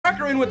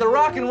Parker in with the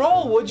rock and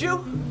roll, would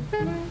you?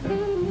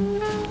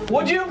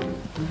 Would you?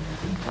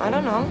 I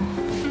don't know.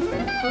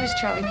 Who is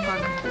Charlie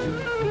Parker?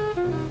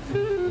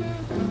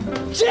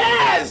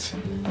 Jazz!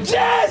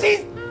 Jazz!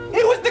 He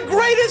was the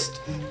greatest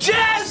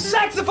jazz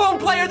saxophone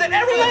player that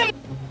ever lived!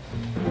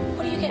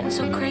 What are you getting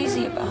so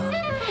crazy about?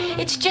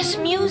 It's just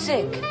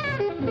music.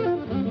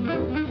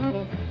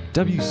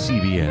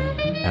 WCBN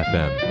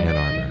FM Ann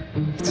Arbor.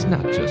 It's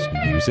not just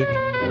music.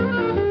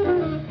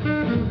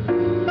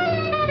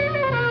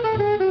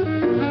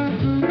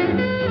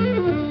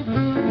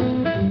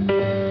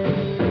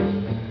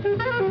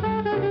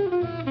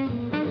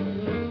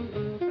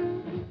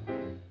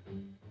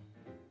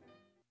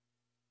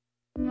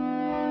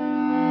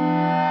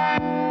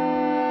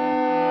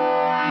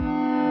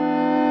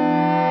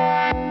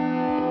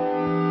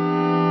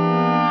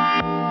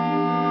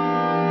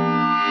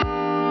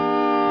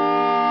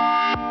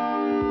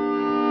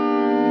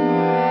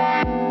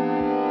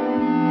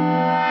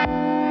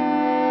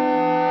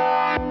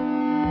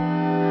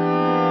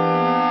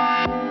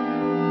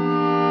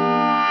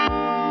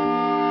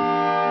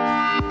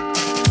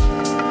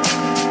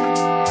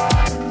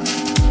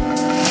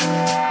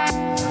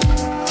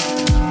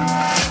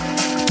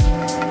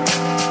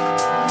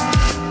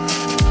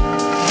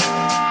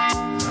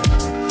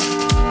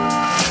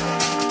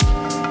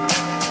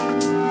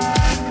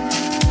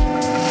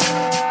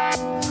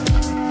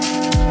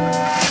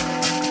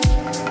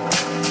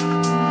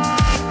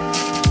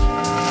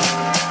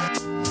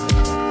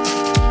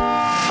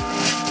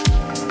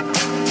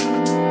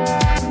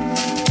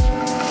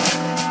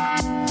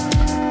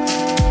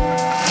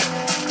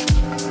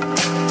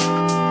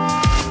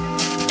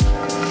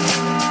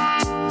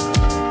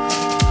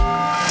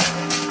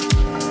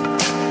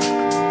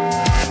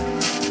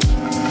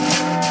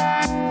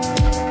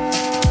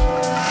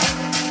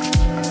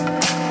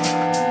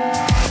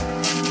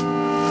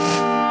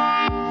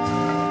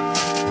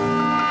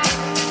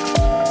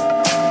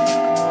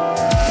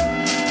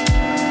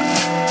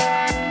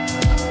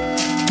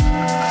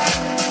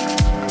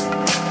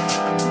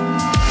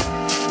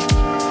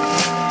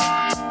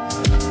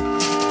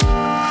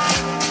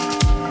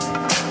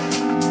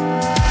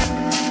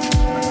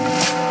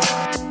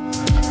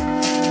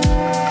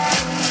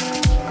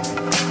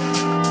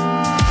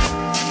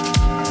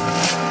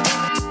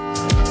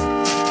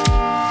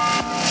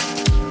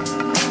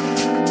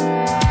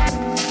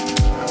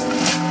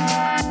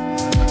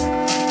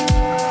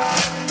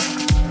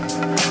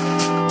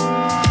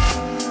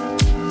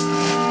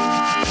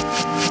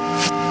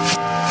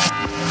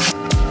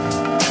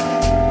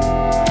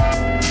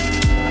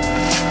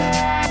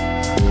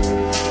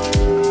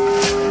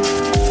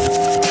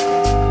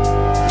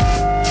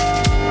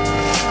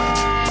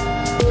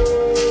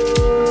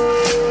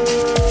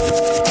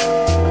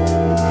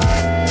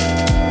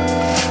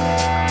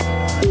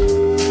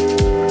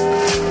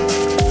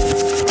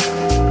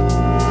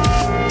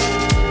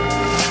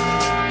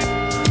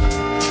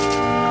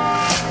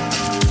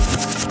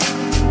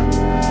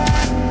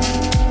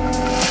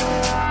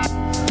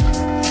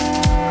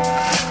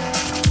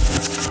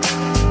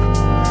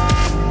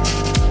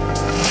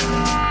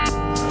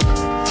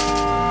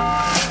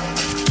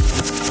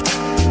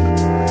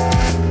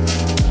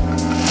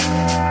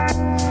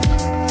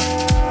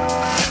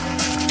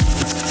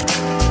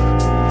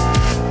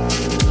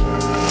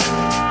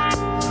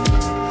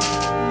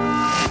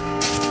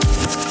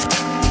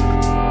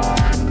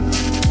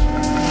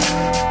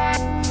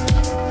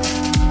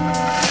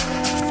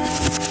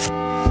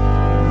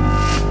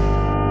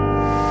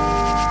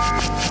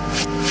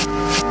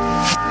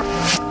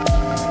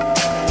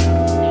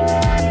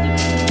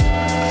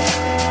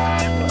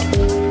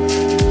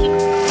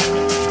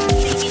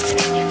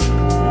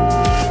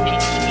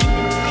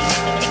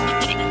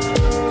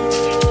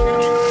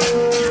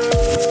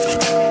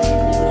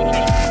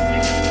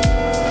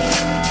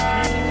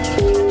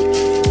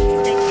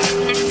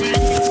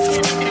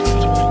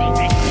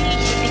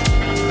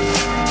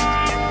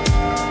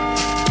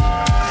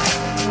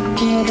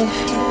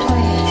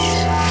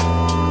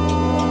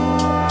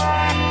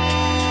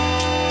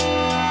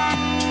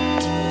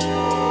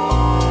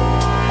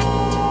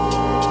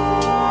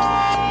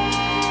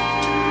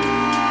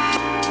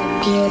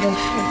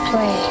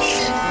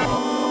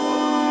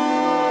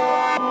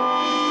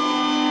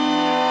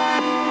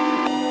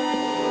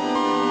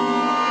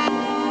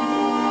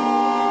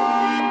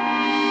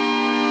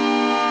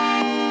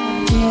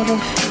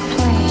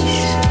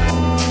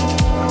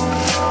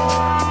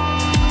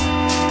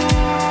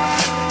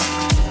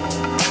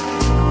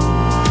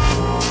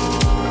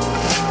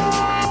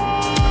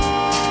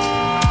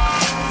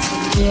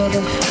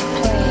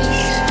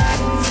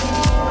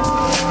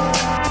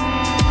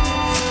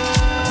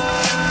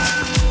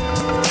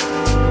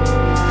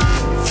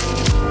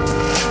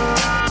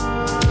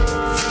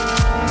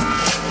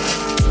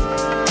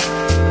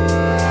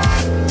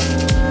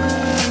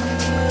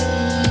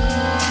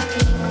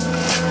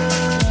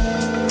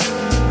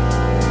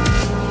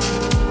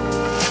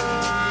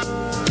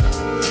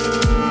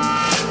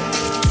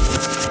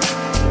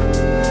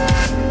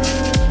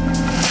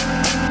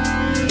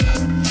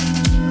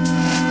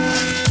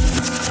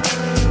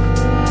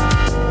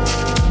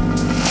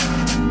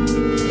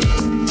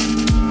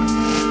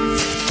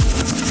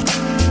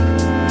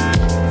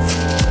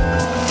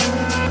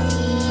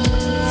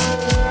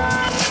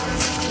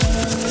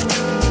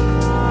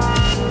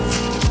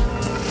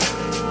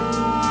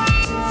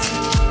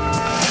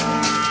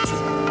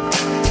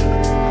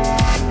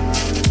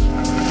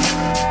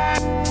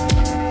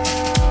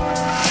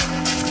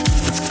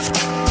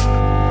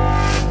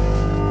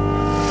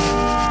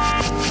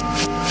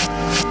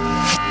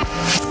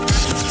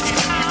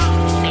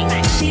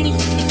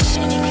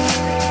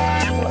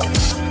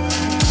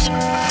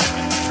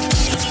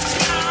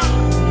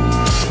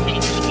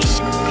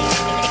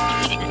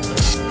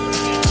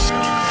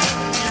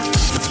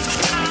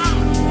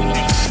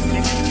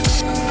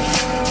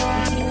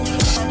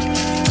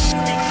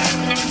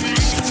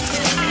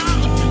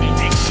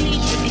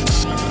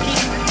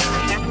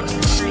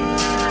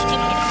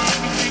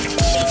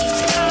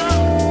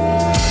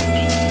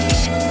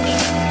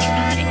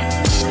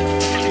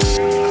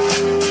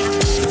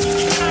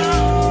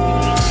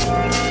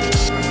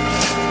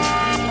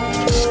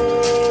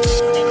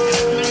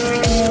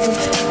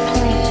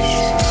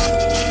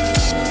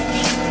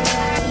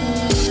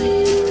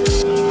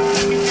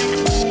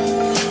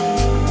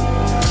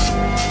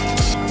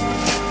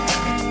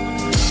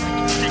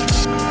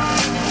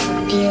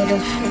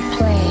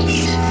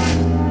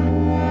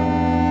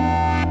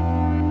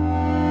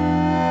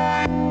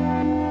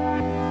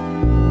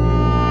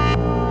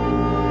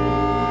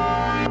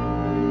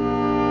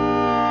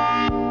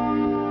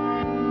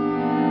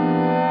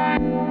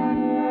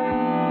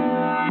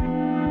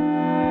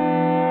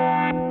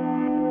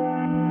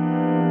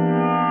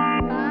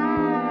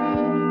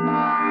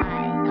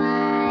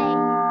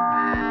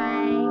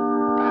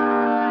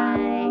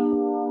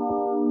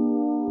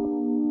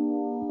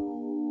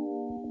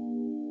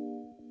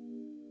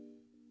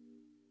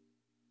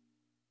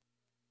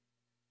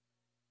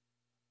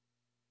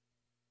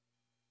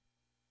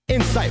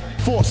 sight,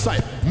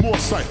 foresight, more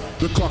sight.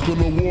 The clock on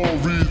the wall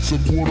reads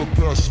midnight.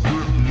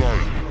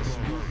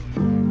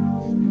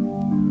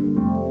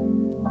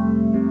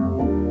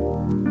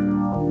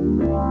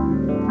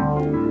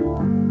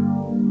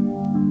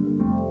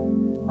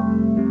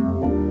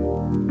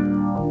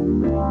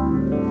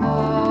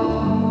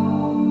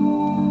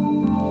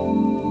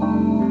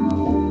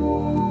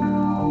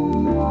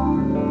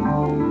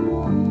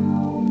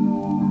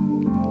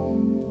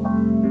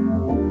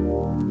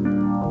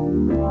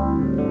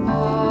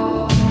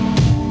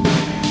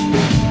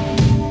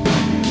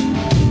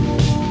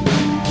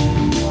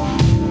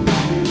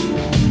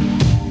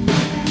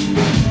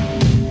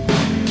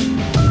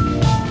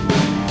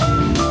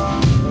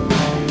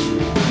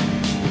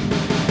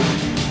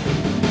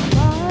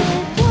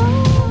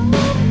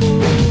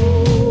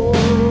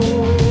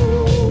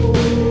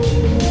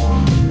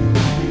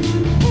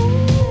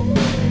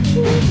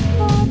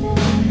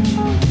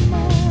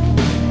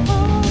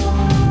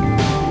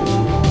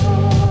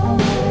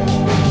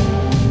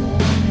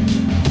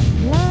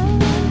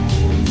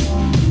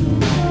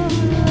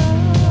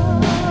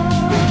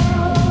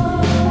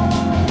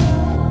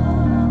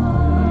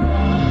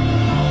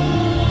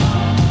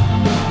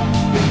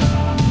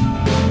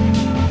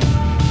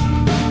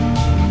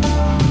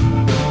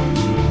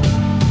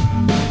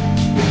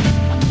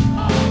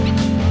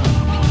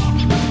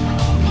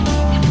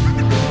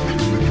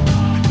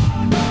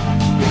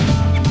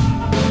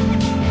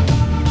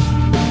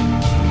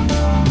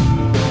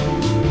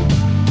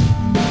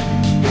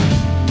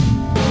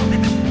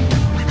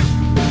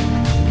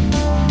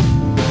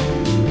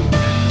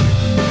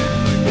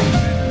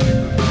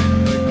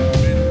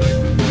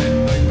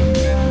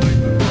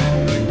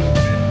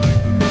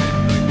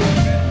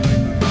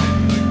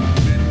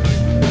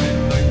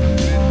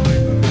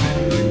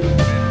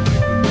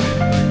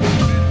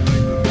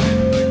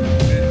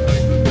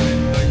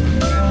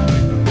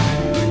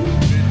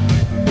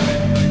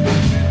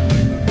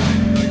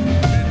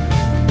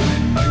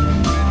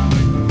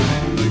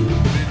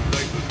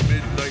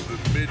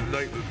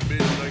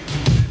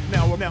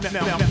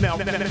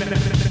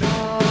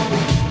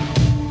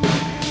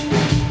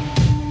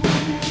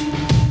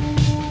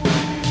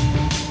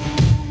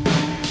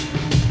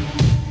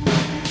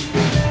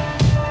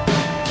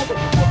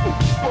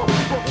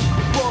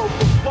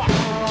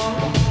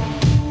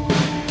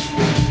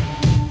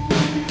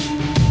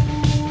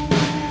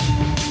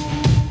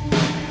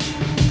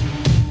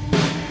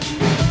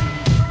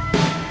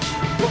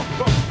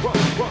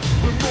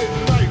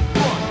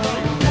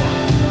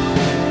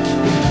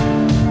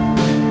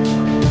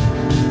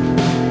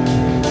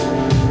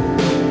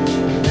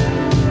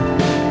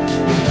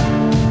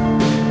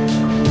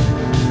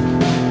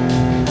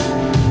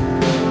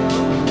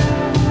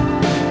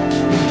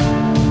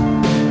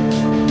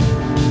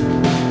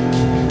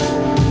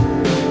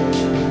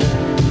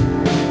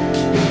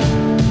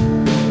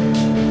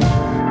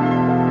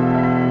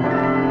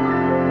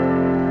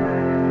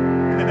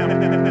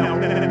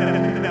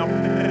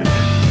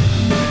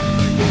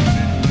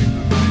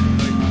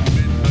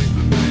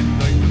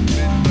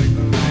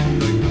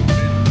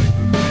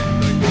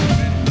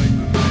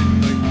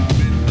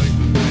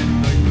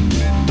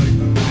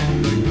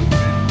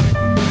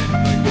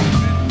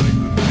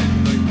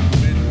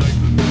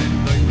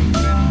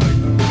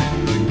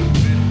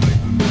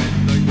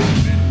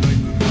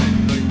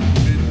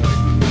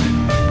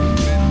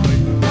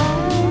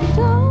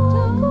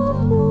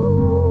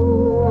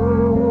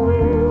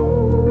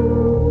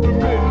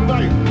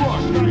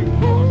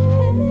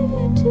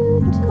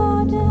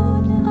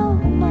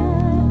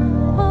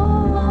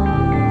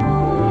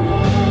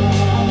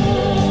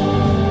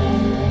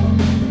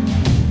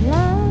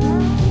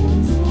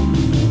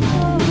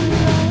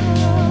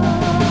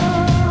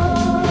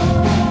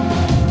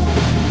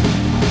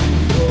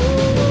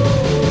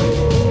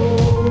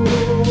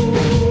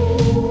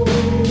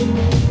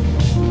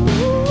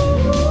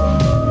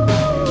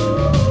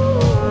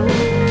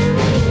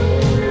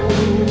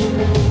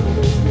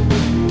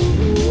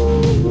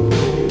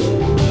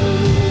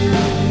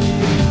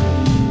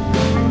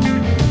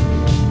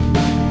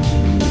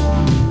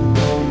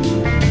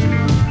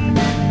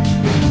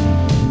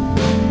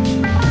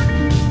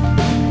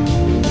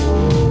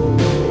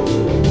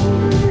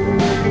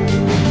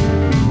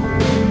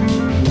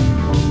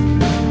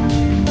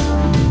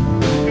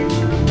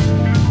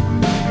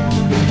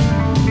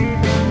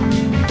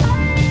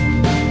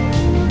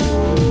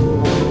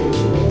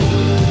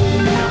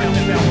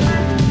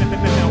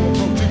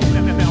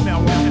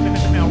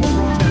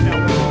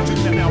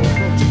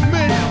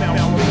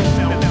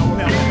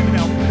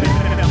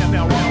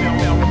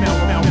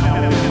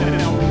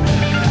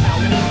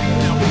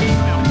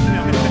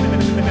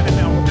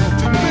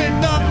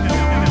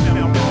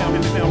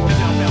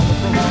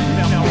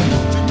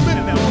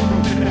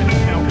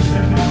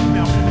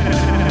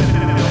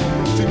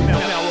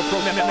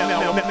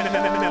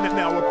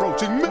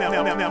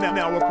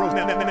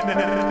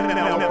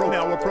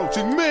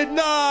 approaching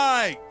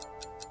midnight.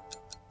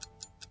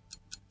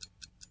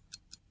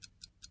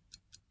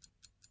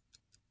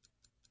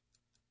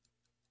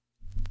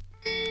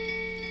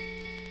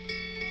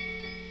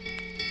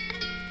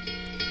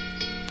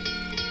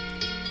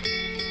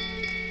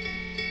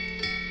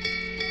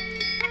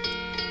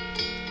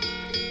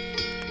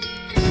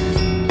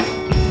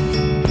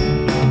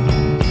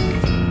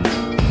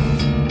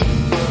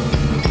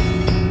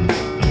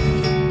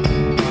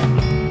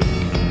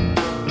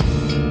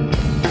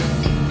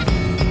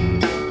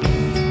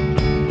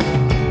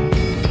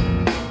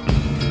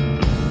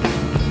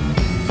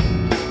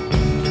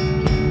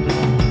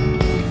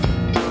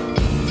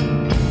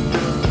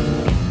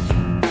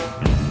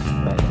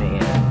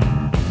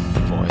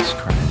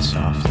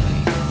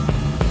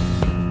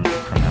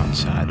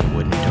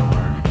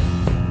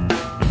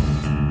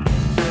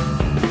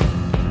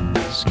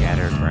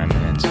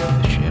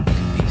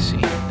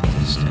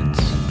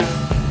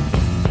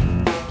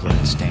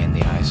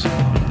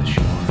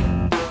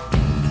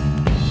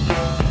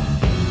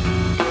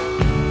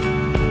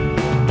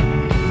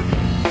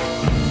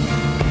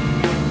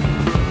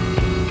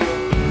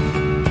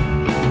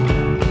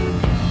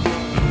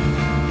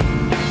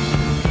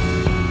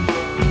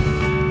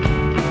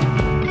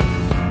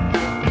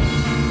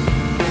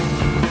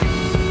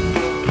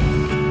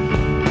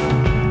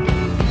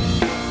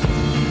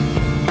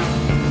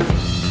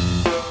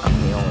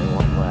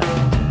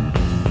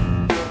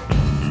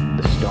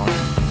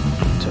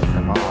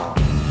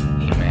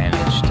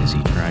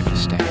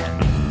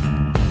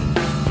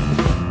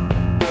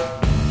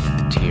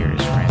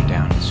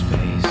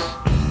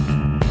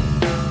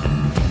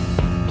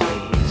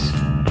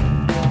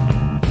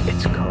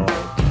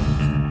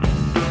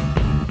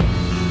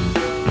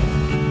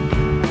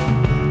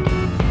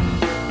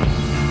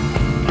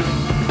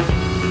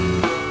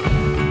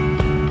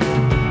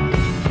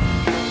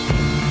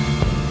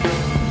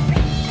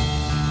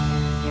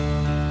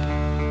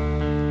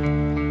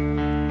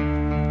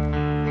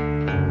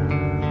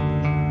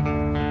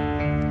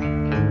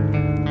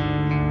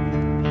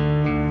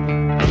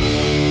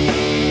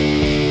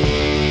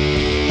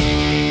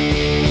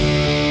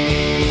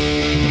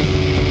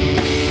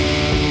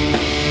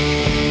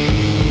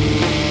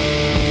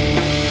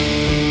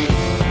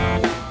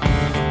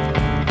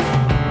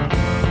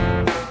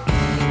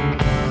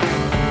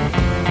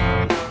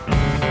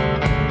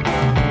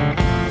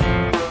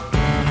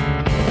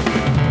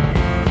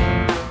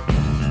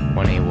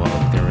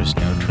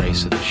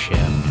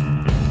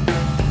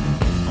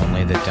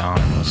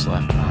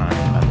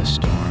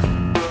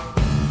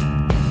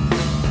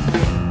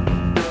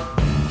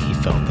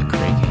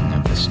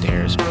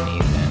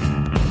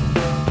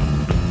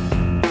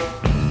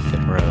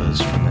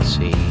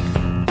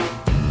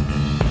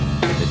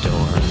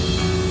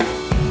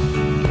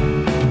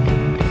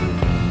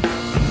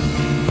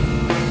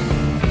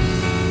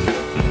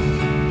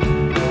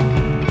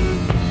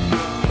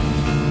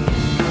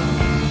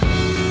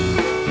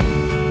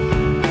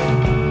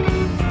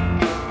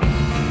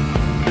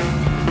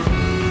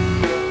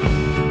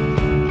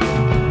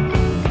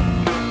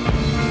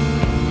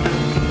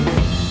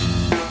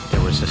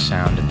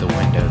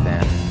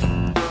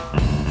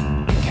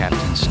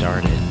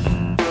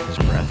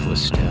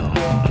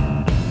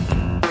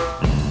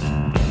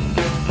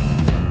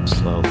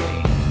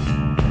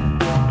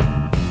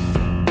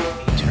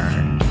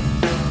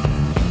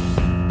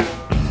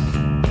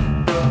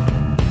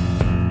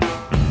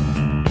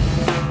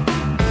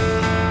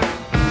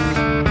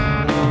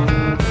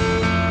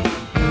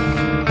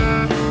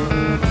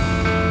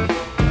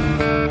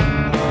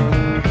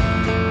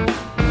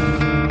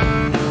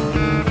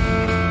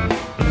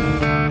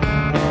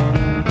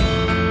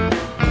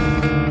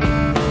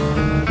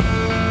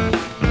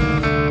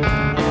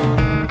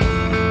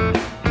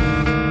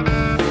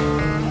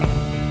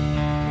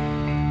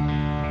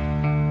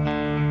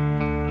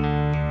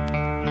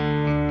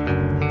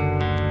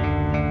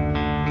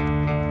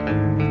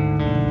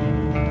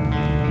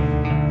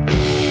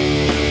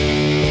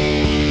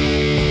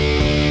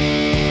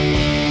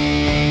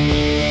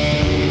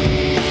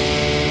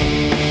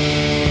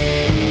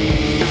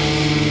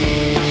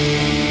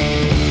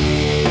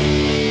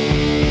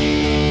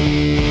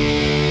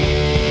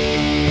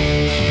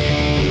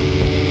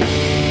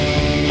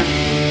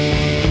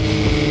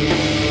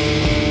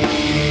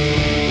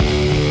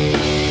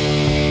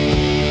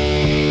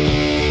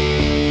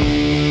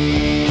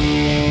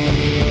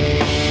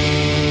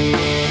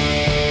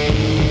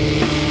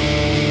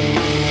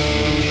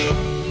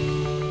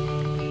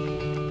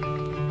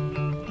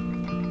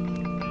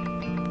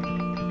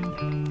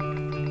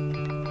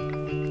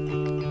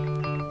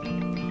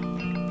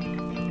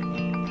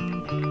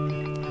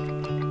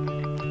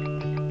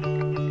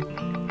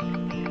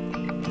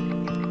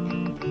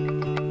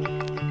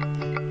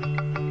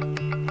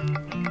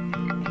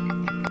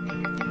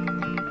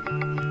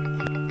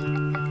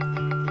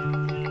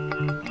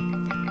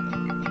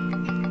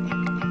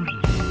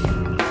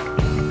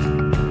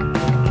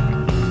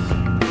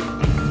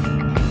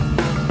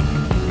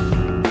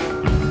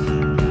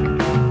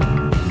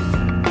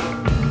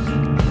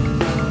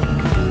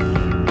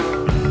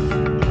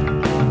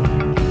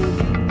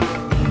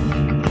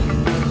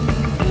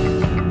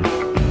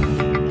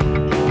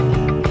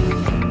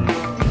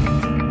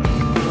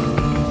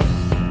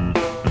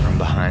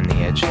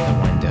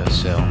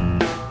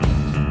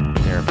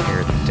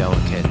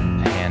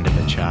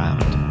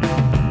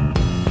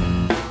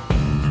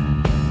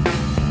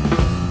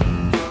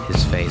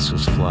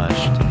 face was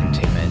flushed and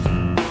timid.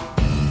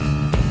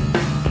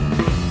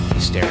 He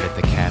stared at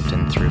the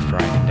captain through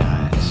frightened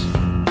eyes.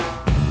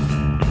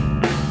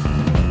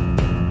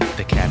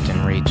 The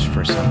captain reached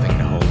for something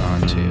to hold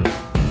on to.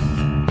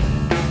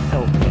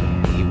 "Help me,"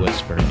 he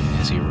whispered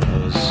as he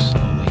rose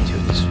slowly to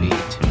his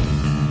feet.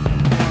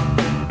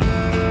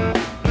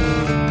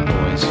 The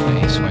boy's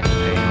face went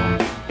pale.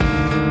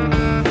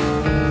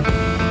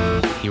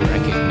 He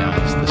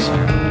recognized the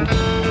sound.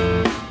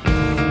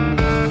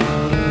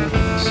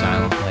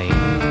 Silently,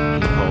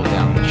 he pulled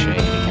down the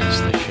shade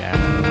against the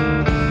shadow.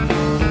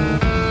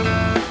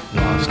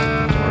 Lost at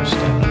the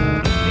doorstep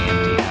of the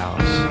empty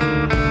house.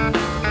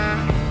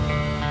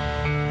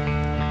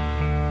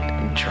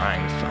 I'm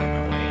trying to find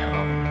my way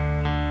home.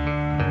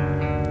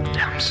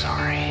 I'm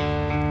sorry.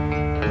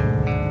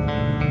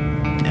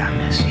 I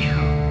miss you.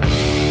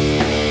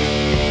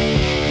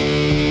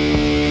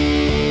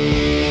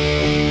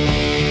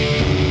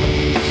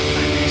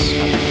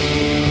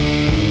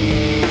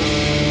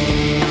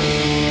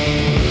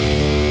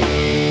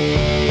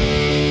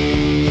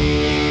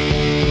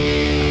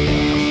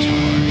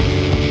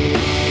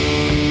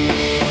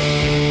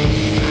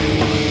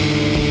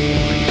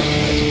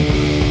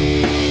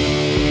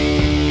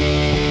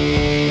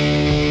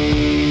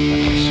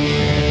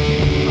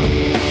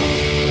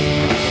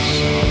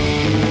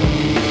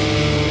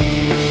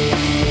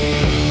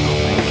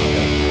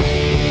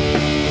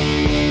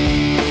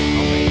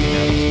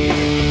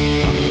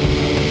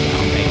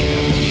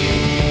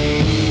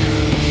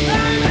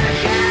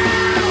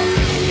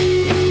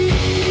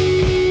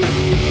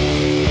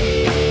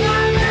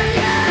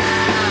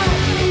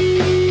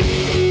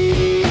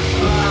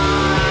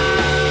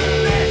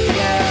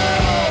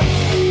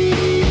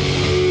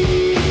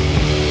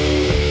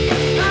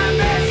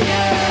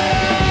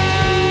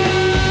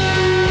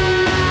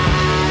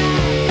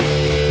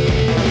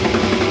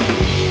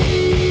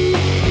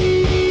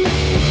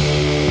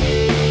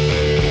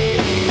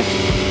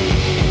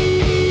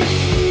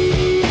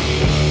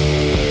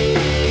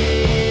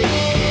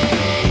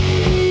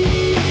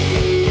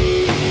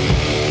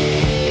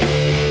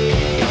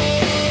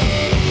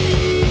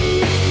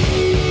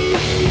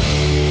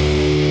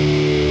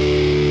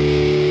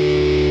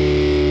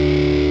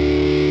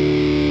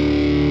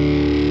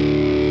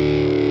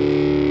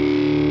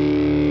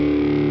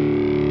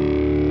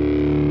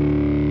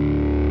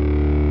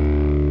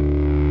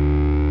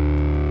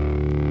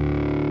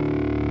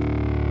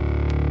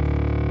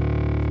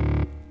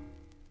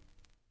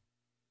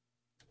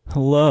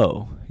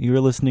 Hello, you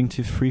are listening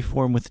to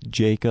Freeform with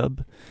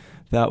Jacob.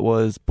 That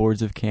was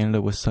Boards of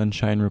Canada with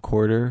Sunshine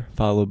Recorder,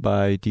 followed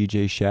by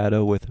DJ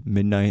Shadow with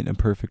Midnight and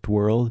Perfect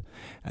World,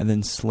 and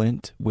then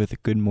Slint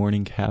with Good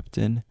Morning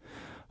Captain.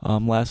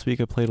 Last week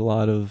I played a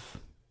lot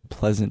of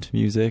pleasant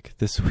music.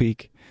 This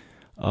week,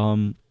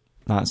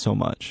 not so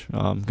much.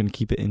 I'm going to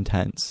keep it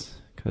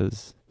intense,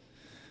 because,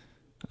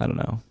 I don't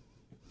know,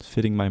 it's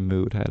fitting my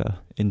mood. I had an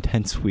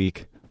intense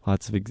week,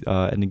 lots of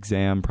an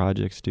exam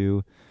projects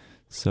due.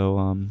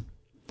 So,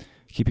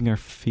 keeping our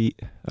foot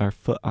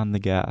on the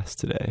gas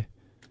today.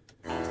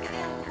 The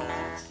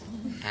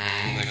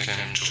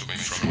captain took me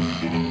from my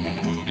home and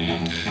put me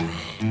in dead row,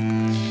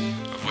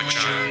 of which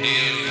I am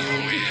nearly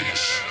always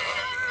innocent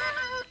of.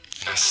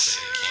 And I say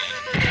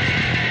again,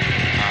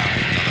 I'm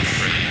not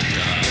afraid to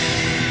die.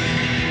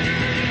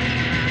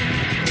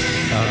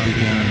 I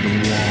began to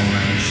warm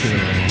and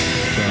chill,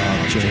 the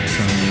objects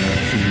on their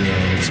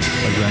fields,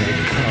 a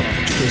ragged cup,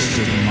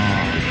 twisted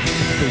mop,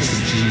 the face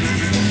of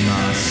Jesus in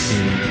my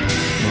soup,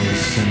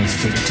 those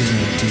sinister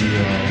dinner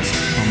deals,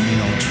 on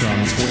meal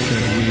trucks,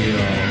 wicked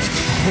wheels,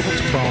 a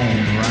hooked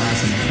bone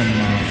rising from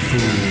my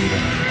food,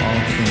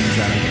 all things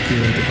that are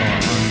good or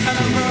ungood. And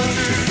the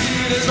mustard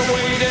seed is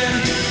waiting,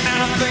 and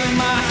I think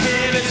my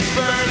head is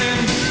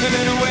burning, and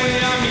in a way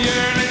I'm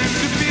yearning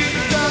to be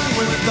done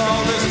with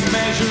all this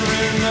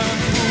measuring of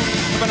food,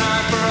 of an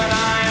eye for an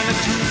eye and a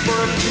tooth for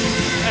a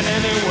tooth, and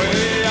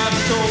anyway I've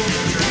told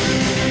the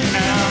truth,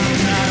 and I'm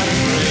not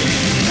afraid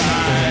to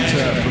die.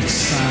 Interpret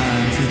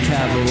signs, the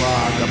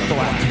catalog, a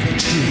black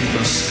tooth,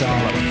 a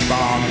scarlet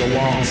fog, the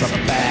walls are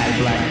bad,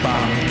 black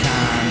bottom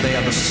kind, they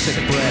are the sick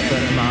breath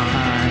at my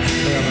hind,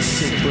 they are the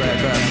sick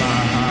breath at my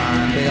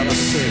hind, they are the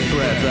sick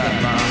breath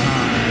at my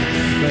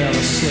hind, they are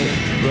the sick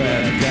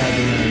breath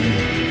gathering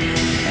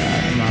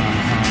at my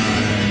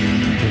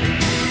hind.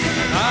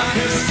 I've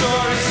heard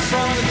stories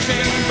from the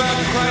chamber,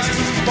 Christ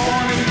was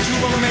born into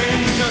a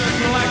manger,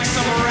 like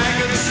some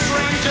ragged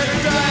stranger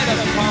died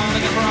upon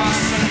the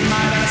cross, and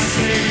might I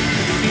say,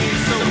 it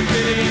seems so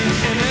fitting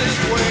in his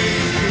way,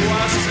 he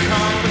was a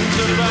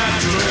carpenter by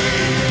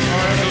trade,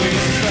 or at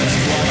least that's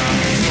what I'm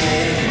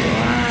told.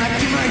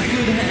 My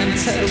good hand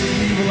tattled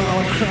evil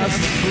all across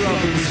his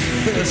brother's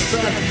fist,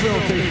 that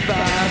filthy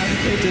five,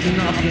 they did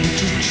nothing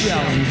to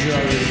challenge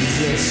or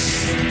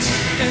resist.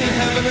 In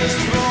heaven his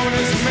throne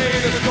is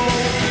made of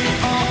gold, the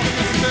ark of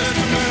his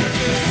testament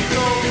is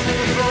gold, the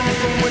throne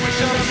from which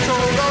I'm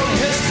told all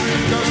history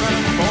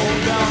doesn't fold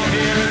down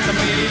here, it's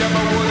made of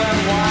a wood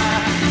and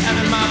wire, and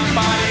in my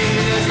body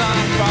it is on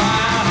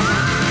fire,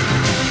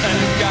 and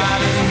God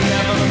is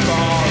never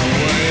far.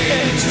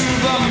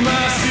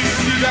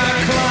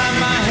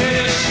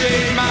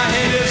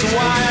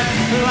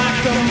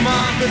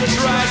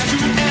 tries to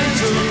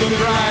enter the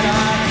bright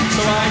eye.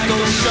 So I go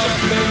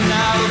shuffling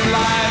out of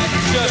life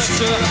just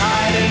to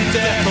hide in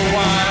death a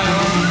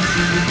while.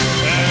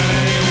 And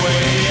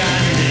anyway, I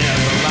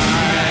never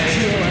lie.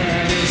 Your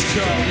hand is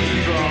called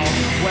evil.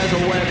 Where's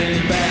a wedding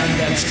band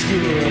that's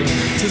good?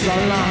 'Tis a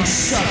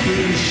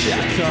long-suffering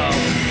shackle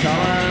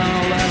calling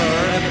all that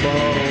Red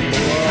Bull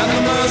blood. And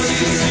the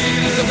mercy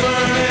seat is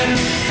burning,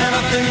 and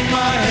I think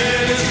my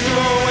head is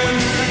glowing.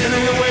 And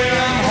in a way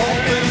I'm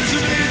hoping to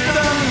be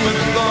done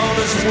with all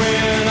this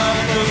weighing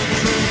up of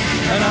truth.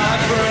 An eye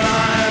for an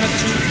eye and a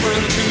tooth for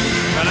a tooth,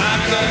 and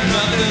I've got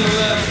nothing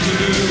left to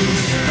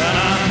lose, and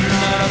I'm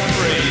not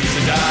afraid to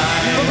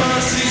die. The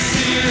mercy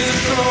seat is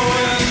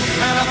glowing,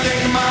 and I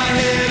think my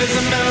head is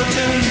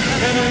melting.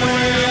 In a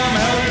way I'm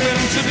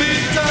helping to be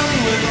done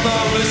with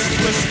all this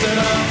twisting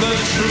of the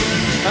truth.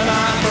 An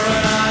eye for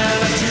an eye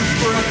and a tooth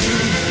for a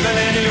tooth, but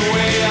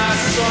anyway I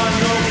saw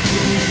no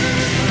proof,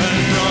 and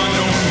no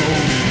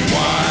motive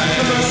why.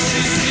 The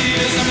mercy seat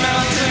is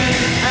melting,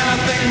 and I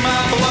think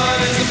my blood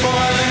is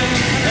boiling,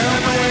 and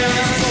the way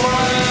I'm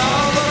spoiling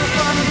all the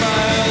fun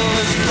by all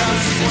this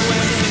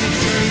consequence and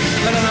truth.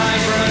 And an eye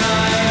for an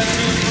eye and a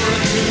tooth for a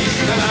tooth,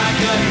 and I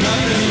got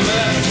nothing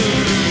left to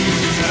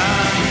lose, and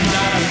I'm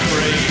not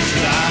afraid to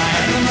die.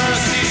 And the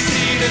mercy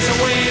seat is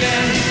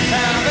waiting,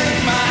 and I think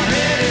my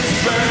head is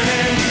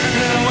burning,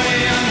 and in a way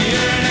I'm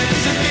yearning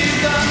to be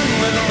done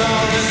with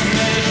all this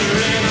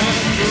measuring of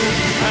truth.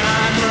 An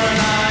eye for an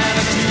eye and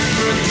a tooth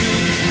for a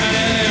tooth, and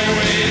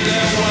anyway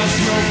there was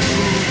no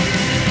proof,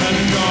 and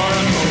nor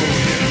a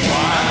motive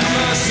why. The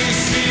mercy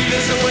seat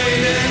is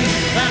waiting,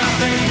 and I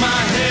think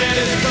my head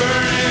is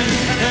burning,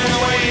 and the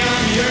way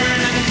I'm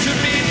yearning to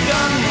be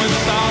done with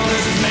all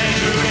this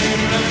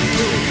measuring of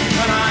truth.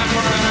 An eye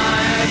for an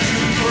eye and a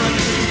tooth for a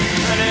tooth,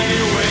 and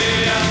anyway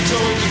I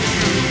told the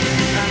truth,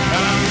 and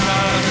I'm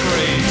not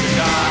afraid to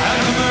die.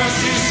 And the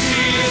mercy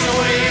seat is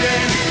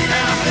waiting,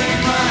 and I think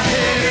my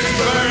head is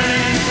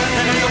burning,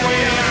 and in the way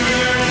I'm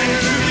yearning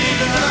to be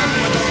done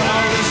with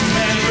all this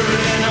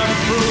measuring of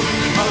proof.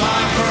 A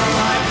lie for a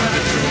life and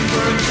a truth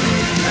for a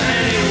truth, and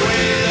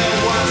anyway there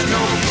was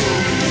no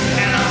proof,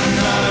 and I'm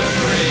not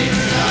afraid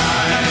to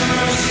die. And the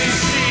mercy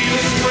seat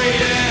is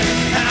waiting,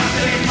 and I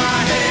think my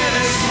head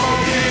is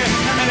smoking,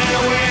 and in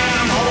a way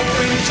I'm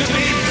hoping to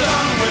be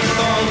done with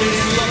all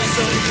these looks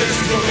of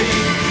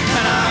disbelief.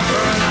 An eye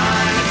for an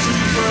eye and a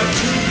tooth for a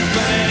tooth,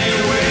 but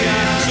anyway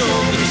I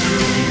told the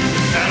truth,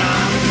 and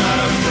I'm not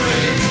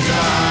afraid to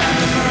die. And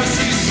the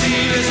mercy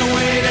seat is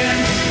waiting,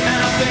 and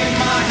I think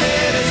my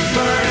head is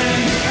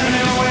burning, and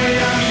in a way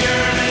I'm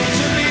yearning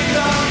to be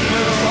done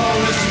with all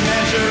this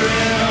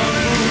measuring of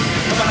proof.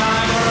 Of an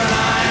eye for an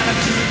eye and a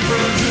tooth for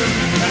a tooth,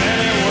 and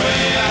anyway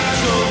I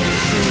told the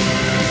truth,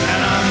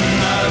 and I'm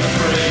not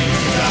afraid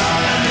to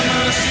die. And the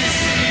mercy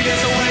seat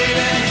is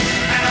waiting,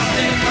 and I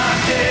think my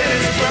head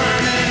is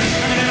burning,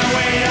 and in a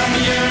way I'm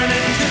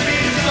yearning to be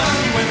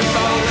done with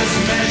all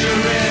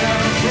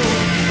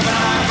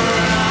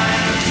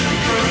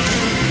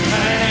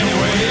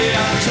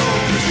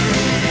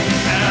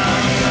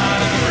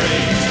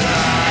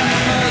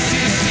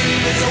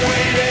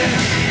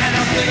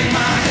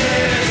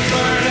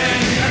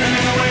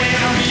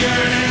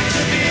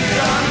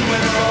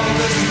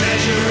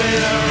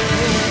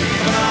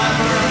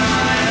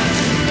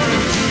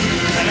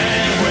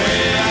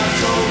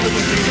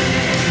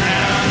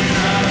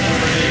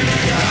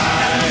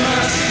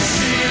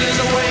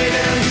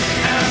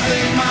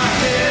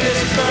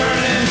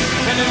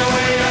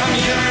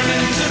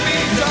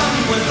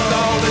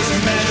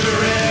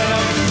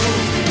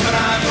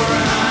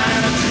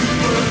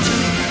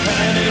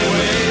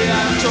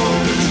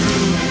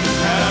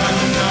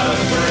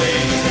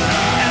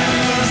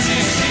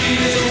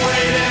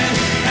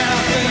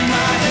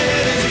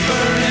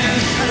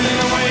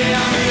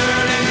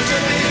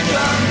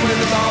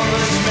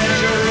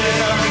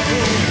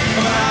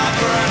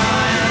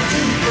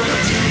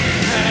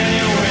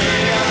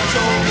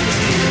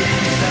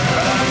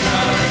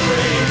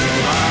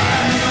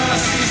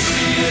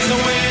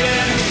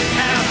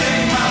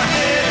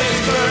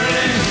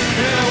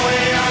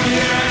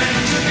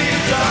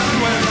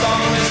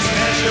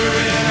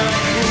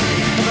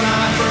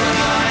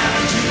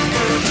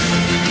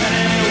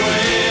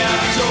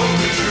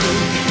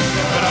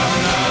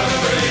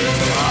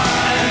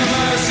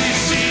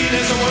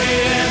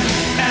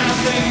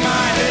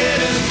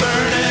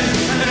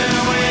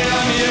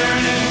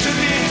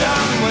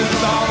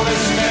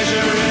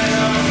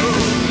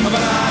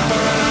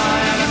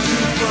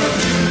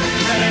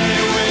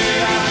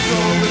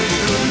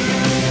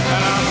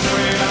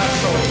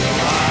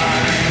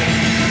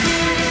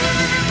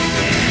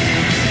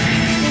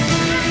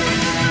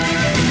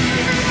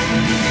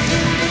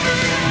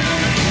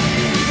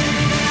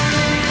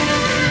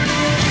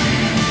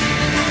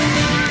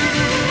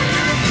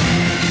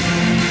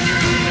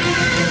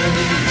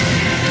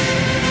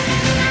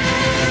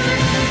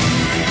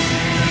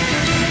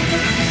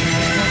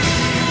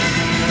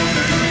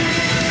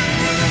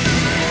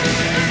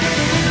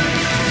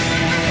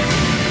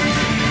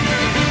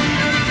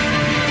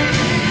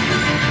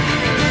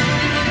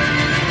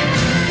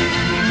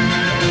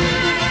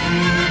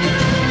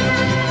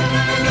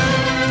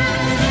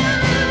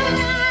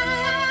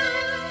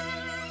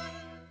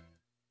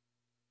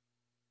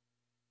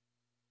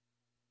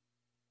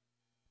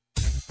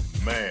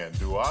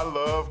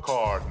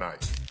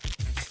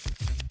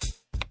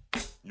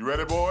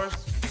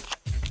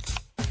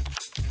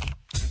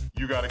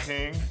You got a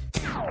king?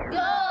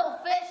 Go,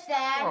 fish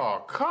dad.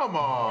 Oh, come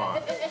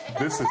on.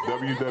 This is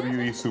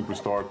WWE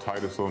superstar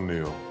Titus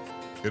O'Neil.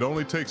 It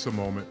only takes a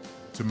moment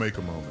to make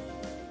a moment.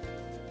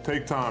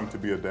 Take time to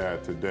be a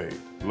dad today.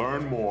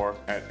 Learn more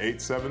at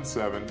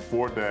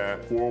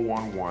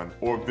 877-4DAD-411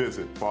 or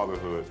visit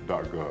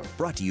fatherhood.gov.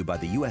 Brought to you by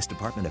the U.S.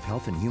 Department of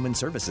Health and Human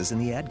Services and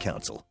the Ad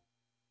Council.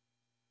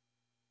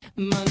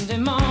 Monday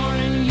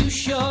morning, you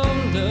sure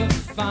look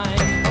fine.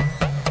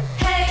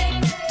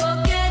 Hey,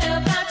 forget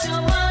about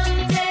your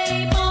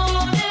Monday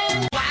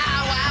morning.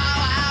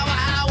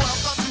 Wow,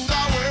 welcome to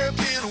our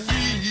working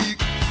week.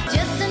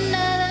 Just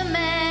another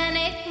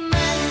manic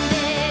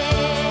Monday.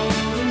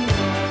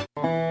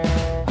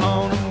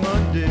 On a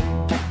Monday,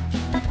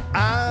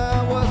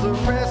 I was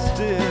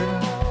arrested.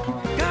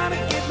 Gotta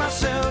get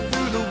myself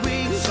through the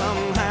week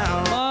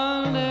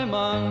somehow.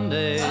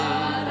 Monday.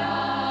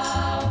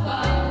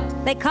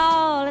 They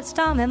call it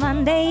Stormy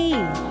Monday.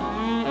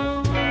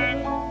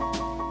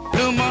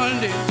 Blue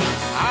Monday,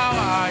 how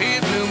I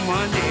hate Blue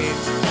Monday.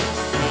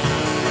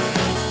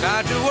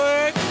 Got to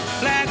work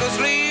like a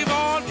slave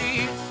all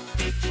day.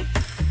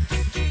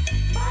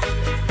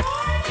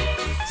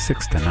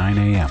 6 to 9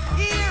 a.m.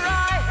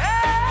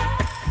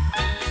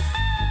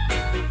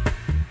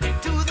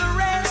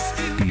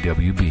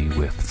 DWB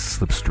with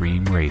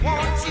Slipstream Radio.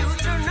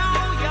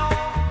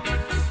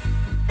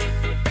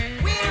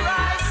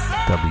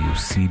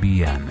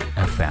 WCBN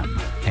FM,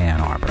 Ann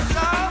Arbor.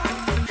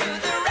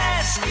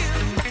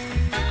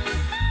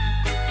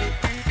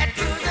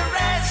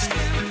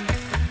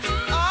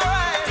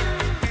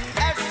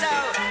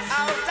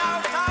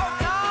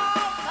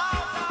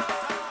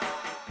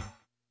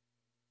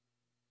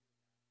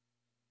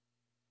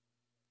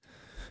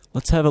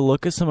 Let's have a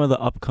look at some of the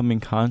upcoming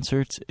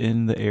concerts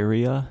in the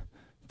area.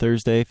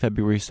 Thursday,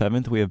 February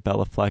 7th, we have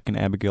Bella Fleck and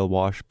Abigail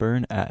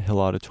Washburn at Hill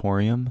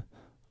Auditorium.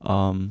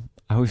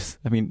 I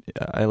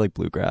like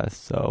bluegrass,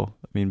 so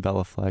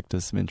Bella Fleck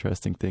does some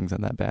interesting things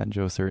on that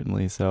banjo,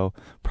 certainly, so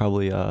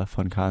probably a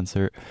fun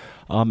concert.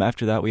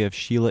 After that, we have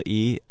Sheila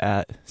E.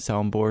 at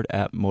Soundboard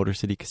at Motor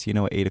City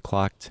Casino at 8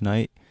 o'clock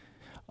tonight.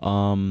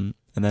 And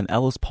then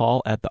Ellis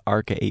Paul at the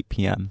Arc at 8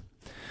 p.m.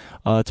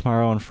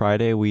 Tomorrow on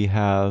Friday, we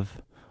have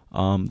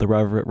the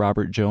Reverend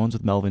Robert Jones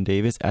with Melvin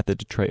Davis at the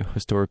Detroit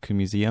Historical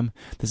Museum.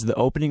 This is the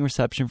opening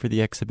reception for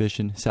the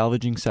exhibition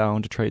Salvaging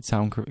Sound, Detroit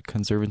Sound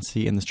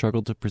Conservancy, and the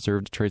Struggle to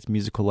Preserve Detroit's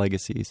Musical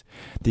Legacies.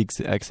 The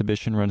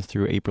exhibition runs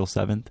through April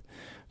 7th.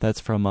 That's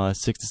from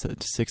 6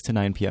 to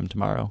 9 p.m.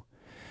 tomorrow.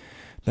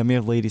 Then we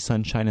have Lady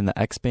Sunshine and the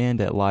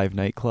X-Band at Live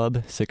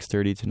Nightclub,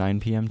 6:30 to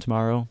 9 p.m.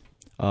 tomorrow.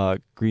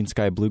 Green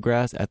Sky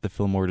Bluegrass at the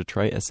Fillmore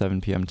Detroit at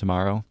 7 p.m.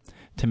 tomorrow.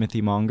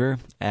 Timothy Monger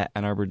at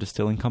Ann Arbor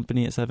Distilling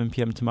Company at 7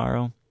 p.m.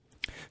 tomorrow.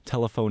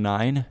 Telephone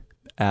 9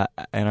 at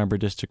Ann Arbor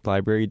District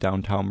Library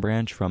Downtown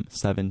Branch from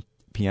 7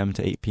 p.m.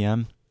 to 8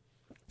 p.m.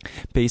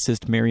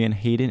 Bassist Marian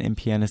Hayden and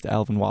pianist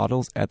Alvin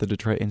Waddles at the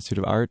Detroit Institute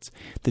of Arts.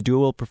 The duo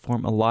will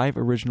perform a live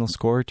original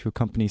score to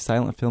accompany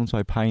silent films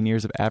by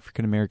pioneers of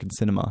African American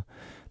cinema.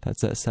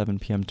 That's at 7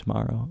 p.m.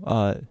 tomorrow.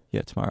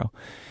 Tomorrow.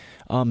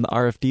 The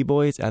RFD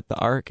Boys at the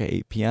Arc at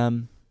 8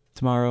 p.m.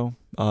 tomorrow.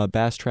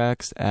 Bass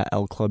Tracks at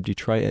L Club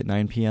Detroit at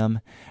 9 p.m.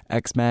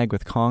 X-Mag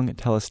with Kong,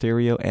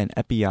 Telestereo, and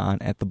Epion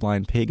at the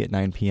Blind Pig at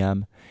 9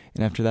 p.m.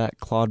 And after that,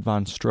 Claude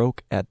Von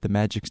Stroke at the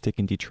Magic Stick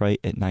in Detroit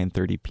at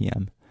 9:30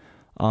 p.m.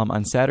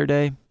 On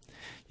Saturday,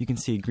 you can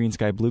see Green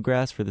Sky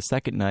Bluegrass for the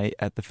second night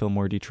at the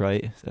Fillmore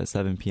Detroit at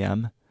 7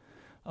 p.m.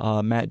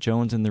 Matt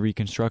Jones and the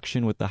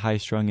Reconstruction with the High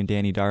Strung and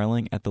Danny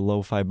Darling at the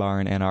Lo-Fi Bar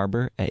in Ann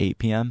Arbor at 8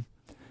 p.m.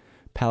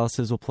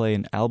 Palaces will play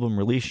an album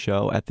release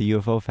show at the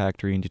UFO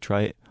Factory in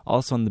Detroit.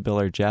 Also on the bill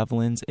are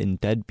Javelins and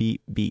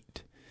Deadbeat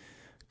Beat.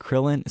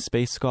 Krillin,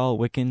 Space Skull,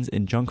 Wiccans,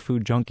 and Junk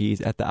Food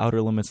Junkies at the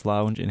Outer Limits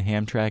Lounge in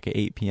Hamtramck at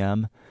 8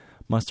 p.m.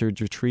 Mustard's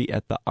Retreat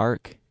at the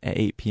Arc at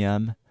 8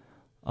 p.m.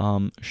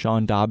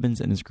 Sean Dobbins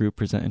and his group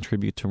present a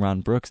tribute to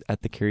Ron Brooks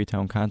at the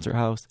Carytown Concert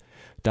House.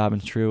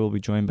 Dobbins' trio will be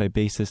joined by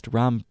bassist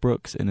Ron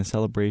Brooks in a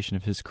celebration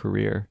of his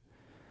career.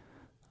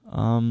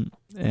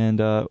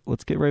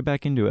 Let's get right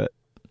back into it.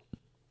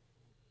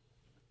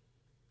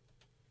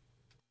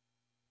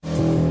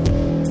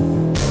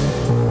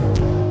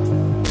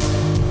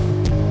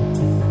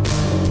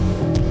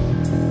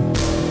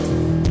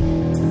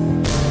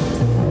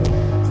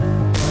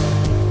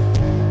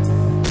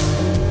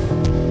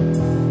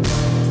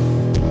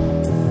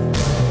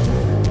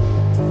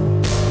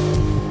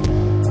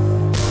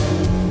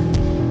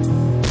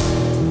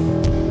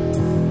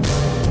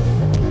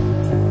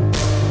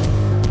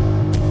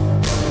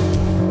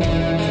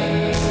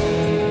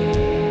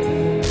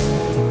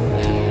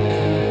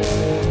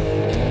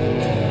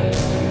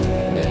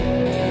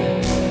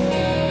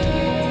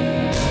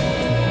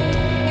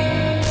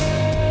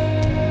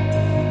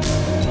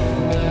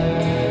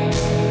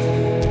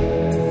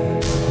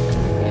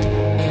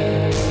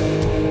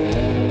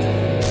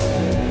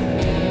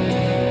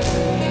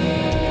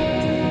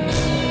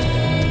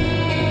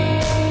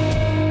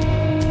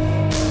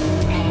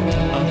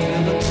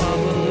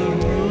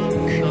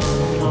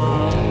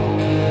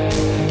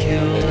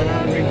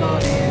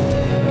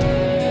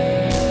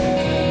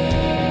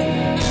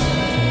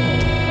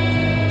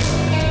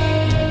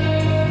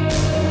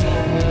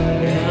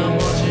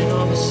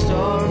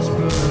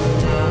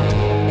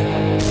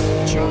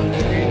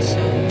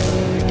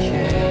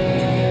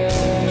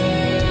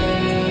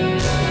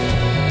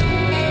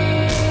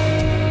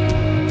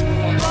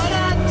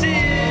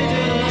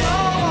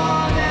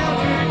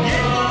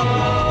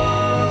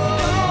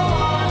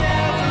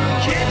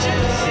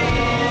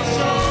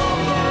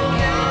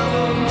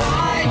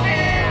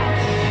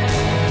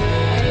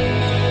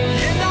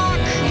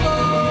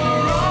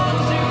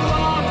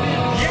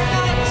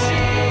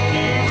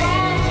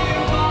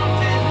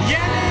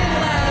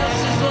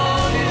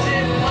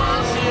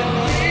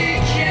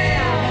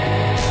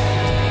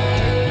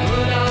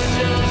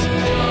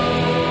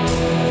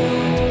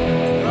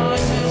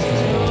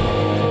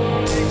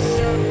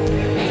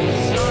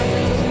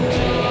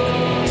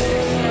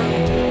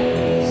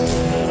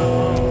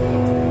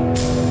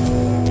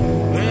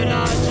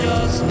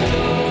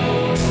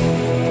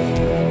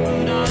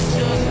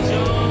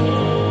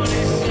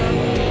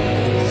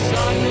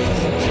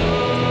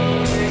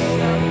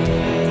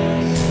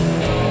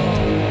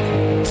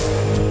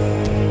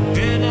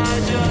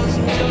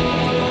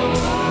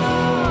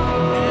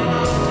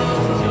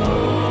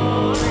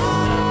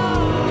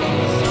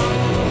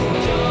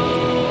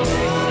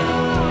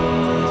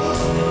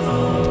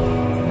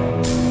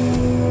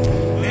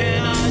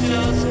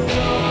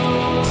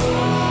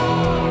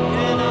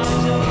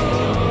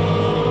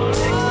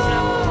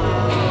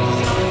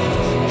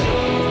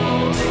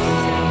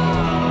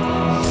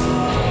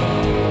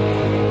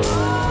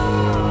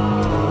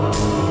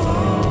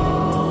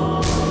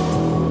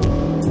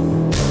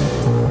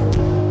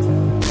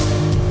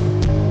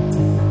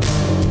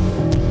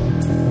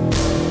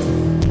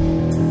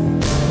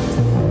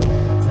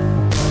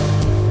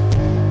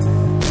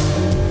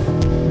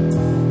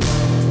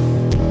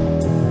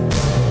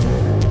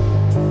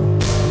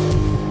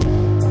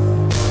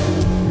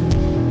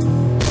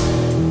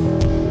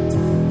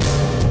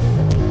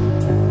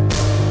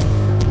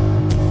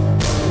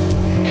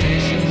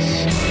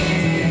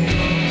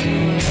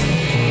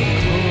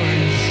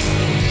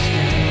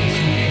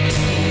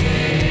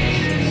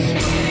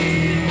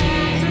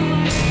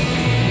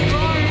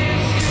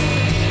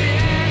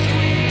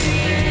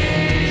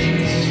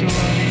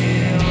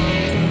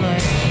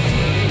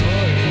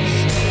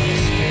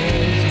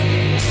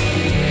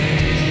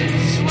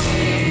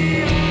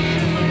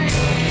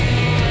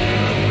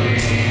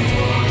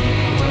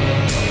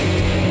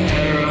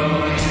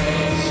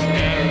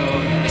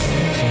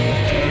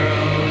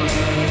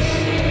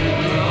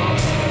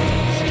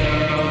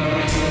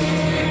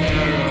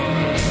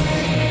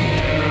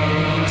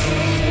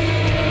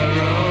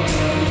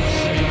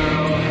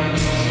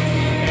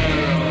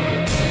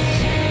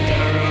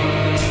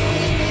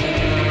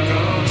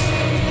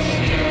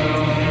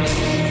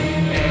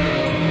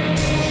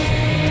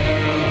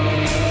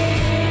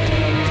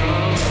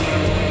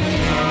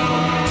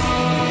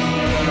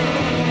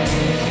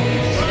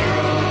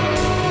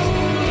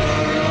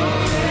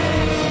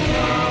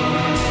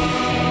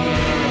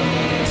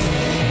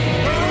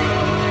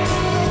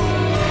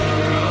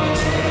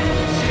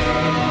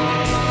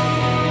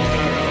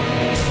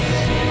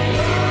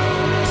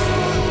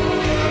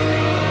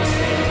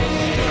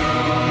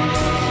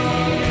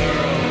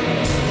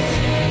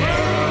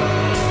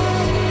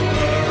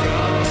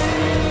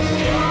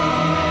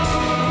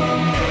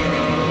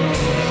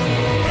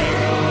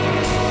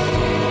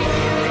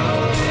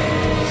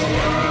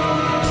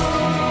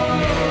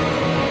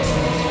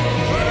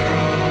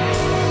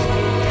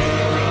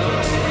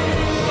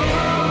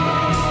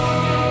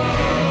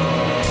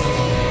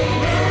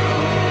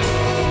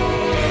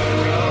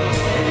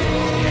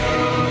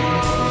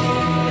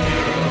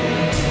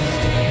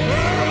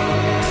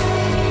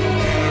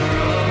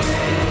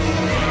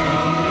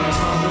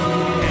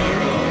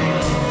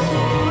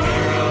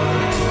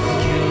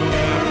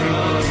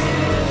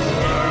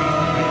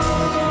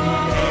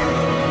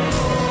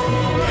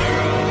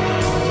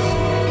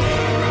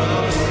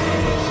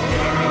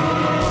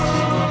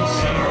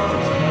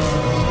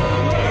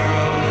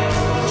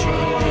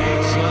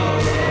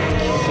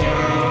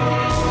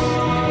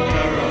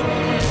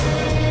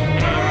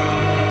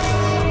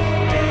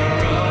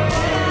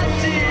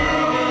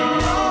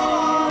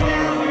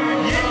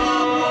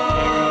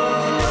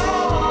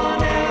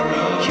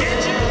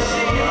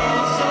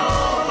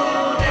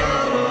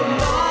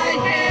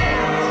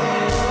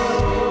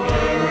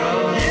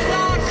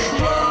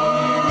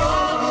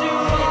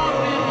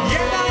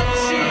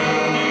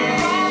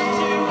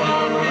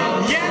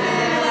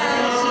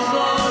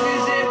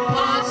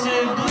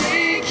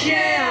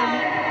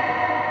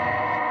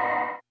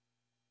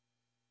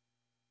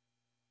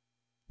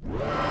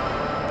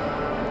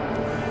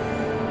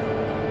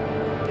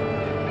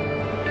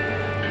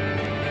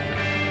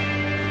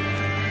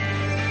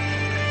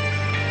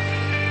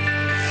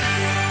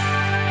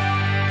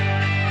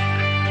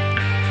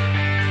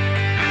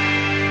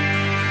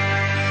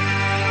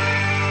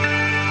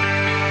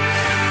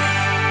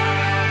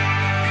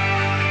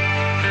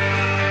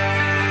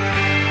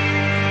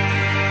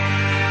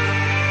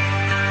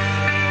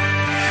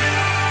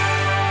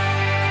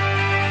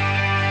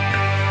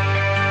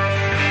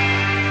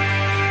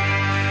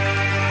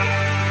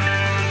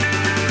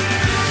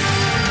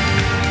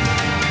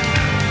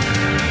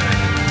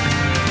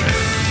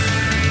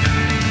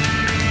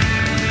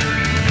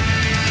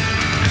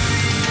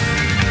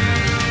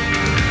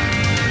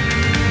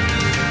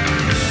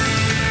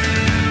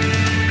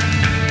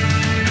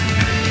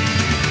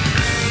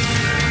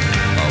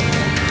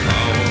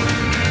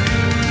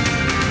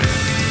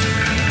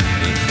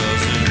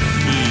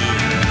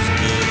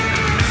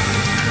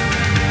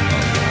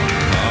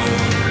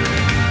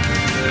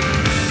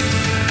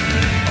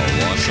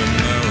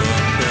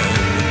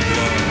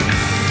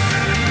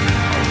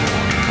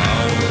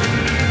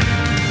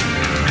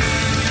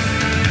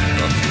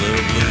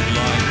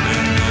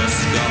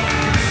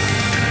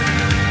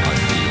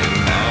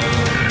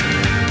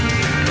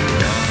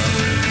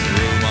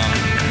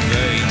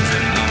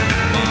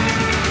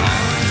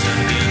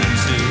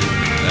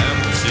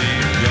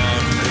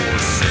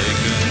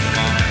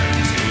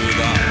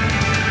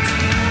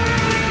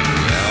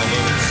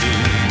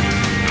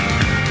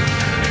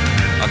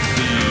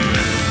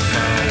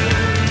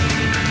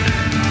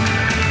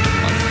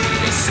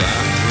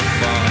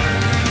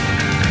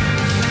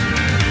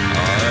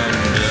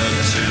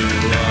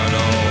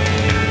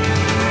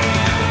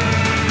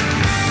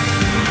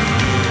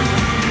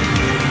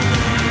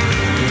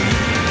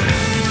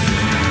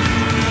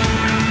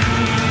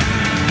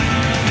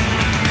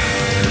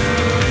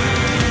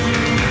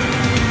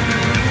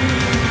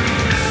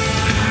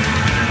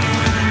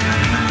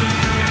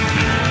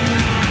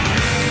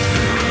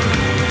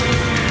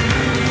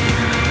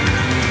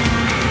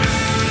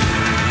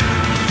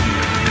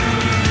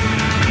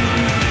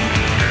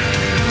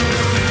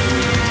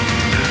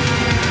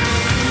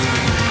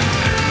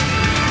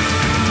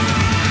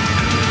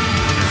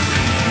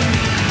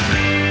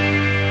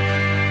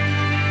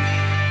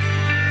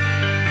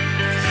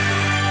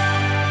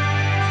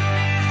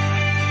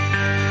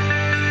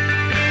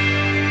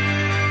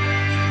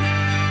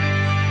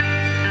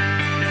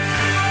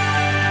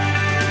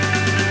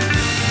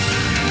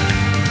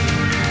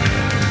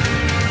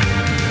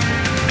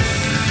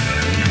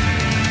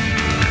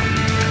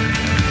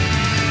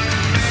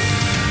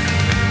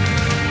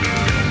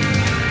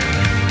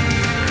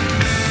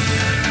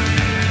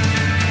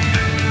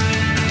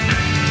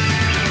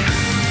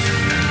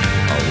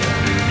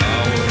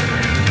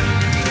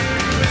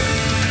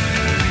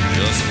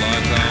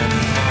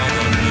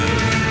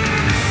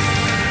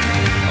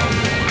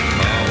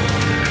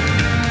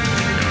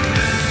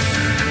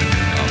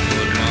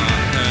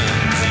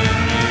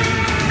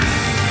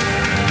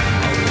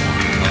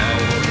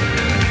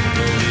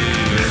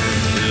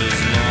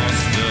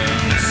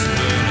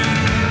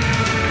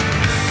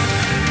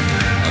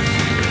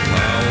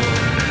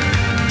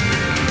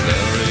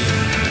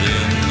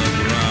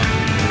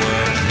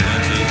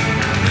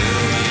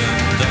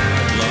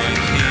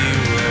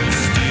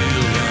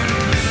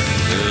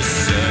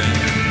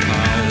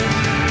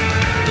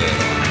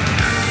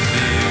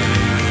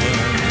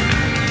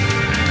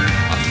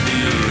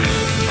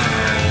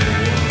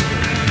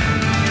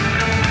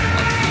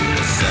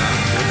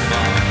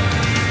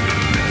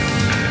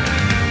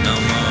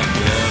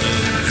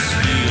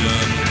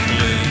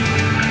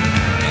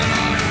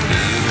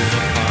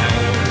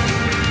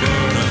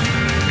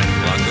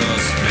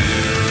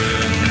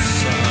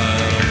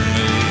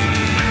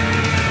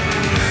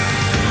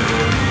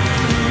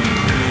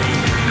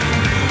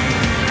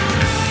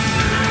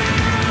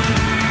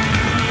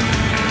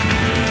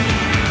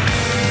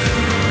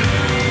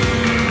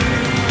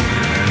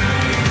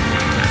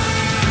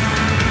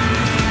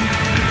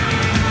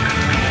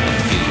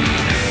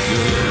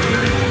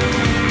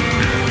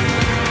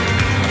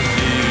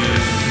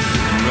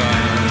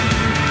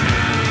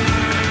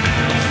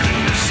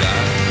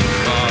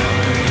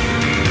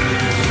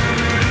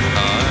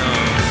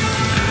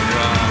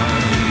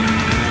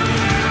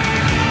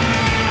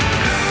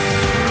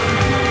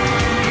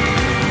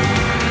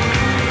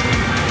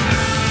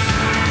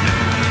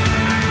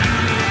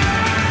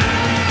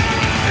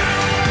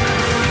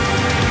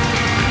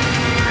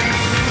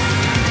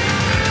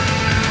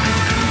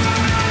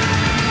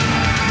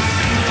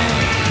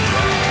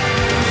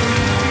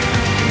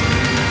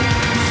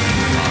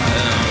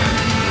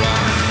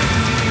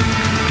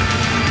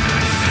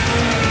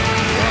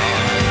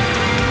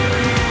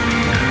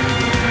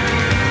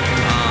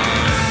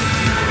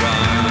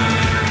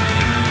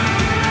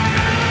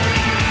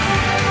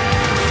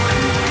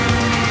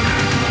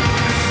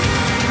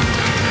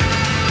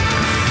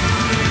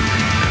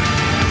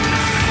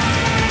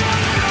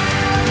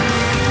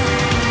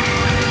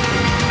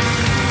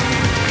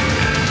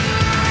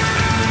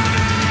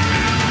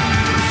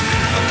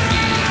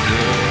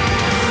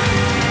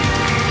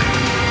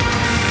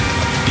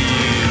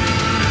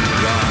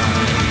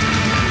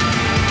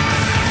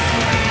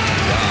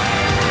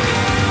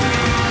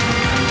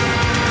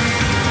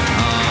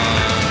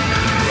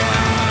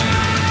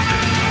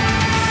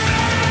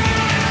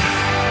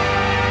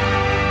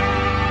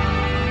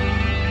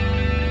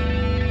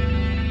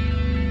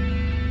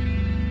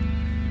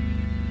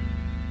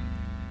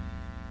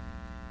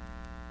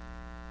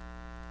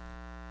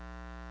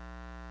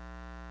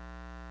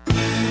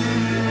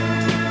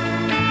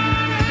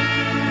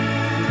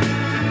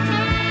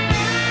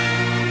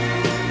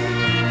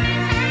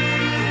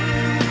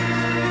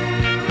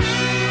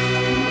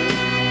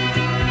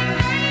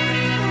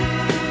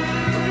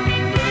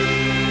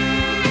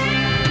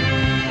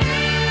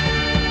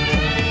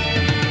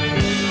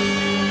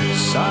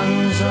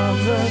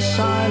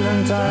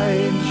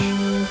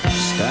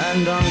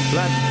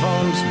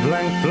 platforms,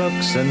 blank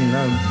books and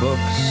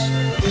notebooks.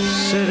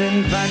 Sit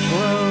in back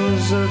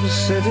rows of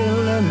city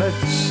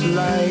limits,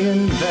 lie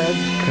in bed,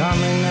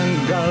 coming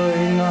and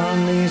going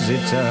on easy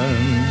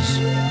terms.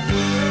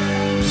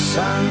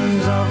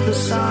 Sons of the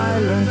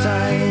silent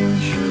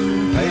age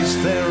pace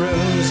their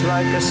rooms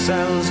like a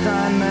cell's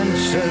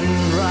dimension.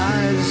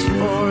 Rise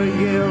for a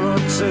year or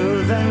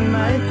two, then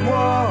make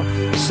war.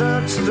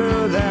 Search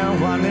through their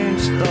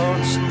one-inch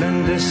thoughts,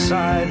 then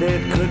decide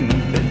it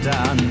couldn't be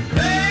done.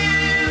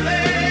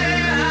 Baby,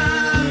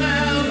 I'll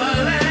never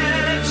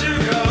let you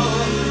go.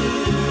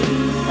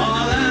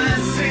 All I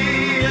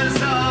see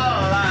is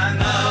all I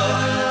know.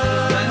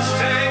 Let's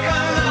take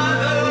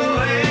another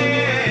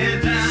way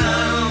down.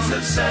 Sons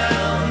of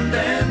sound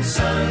and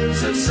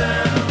sons of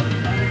sound.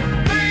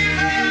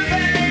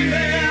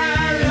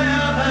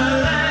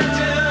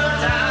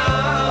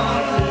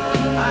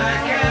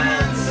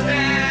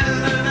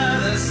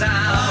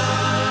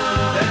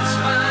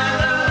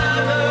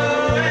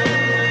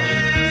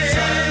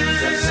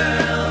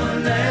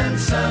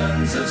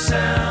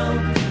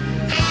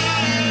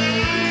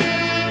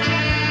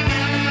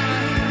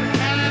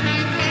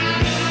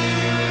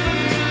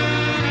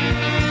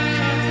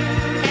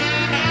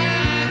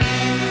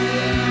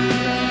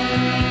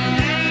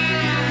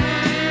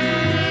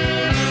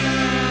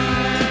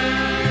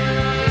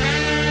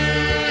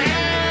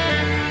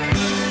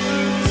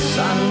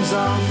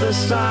 The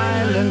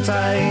silent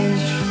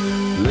age.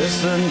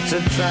 Listen to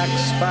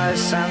tracks by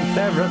Sound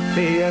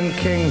Therapy and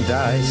King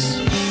Dice.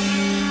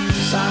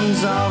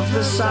 Sons of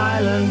the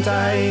silent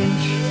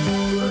age.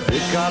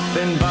 Pick up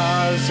in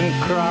bars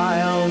and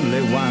cry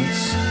only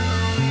once.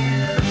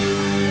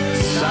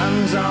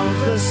 Sons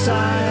of the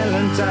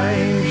silent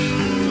age.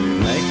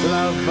 Make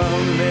love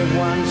only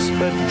once,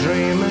 but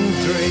dream and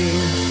dream.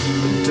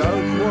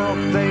 Don't walk,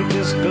 they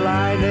just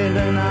glide in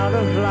and out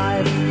of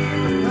life.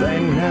 They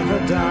never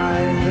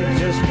die, they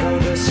just go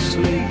to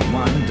sleep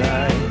one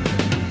day.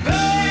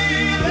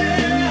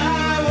 Baby,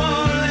 I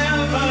won't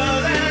ever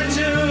let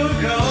you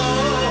go.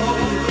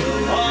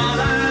 All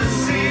I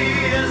see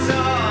is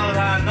all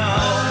I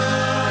know.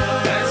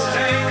 Let's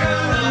take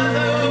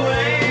another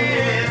way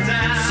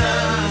down.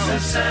 Sons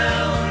of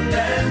sound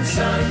and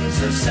sons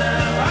of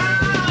sound.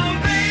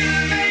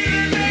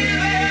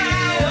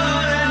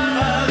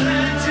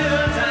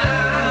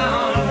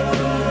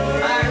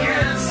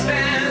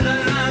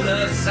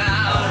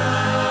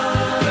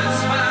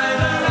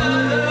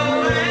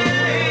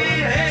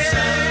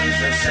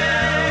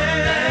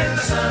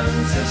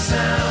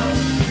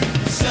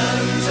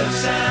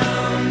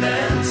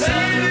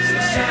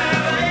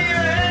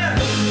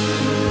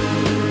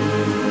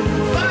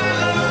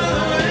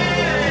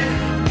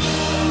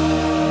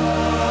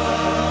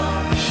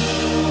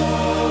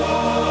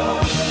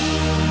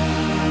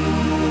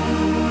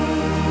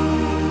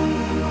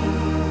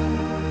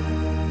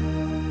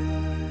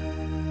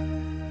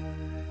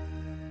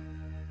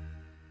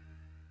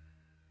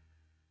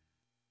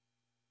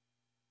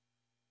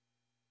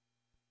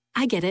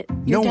 I get it.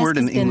 No word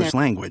in the English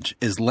language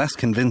is less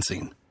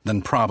convincing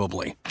than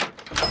probably.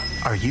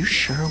 Are you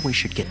sure we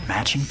should get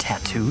matching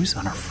tattoos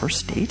on our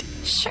first date?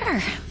 Sure.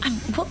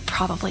 We'll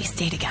probably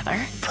stay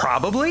together.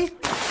 Probably?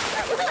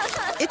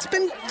 It's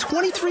been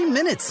 23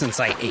 minutes since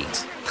I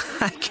ate.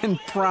 I can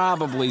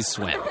probably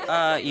swim.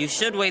 You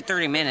should wait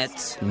 30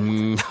 minutes.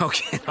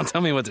 Okay, now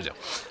tell me what to do.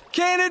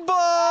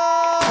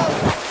 Cannonball!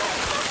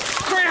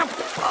 Cramp!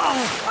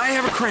 Oh, I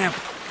have a cramp.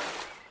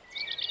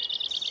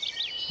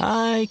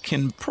 I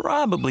can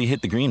probably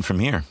hit the green from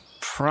here.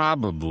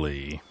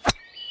 Probably.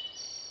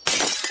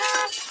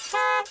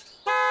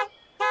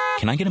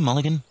 Can I get a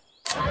mulligan?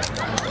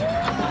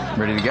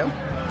 Ready to go?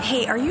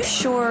 Hey, are you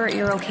sure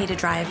you're okay to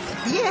drive?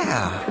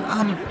 Yeah,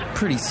 I'm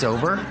pretty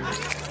sober.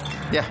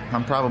 Yeah,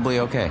 I'm probably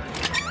okay.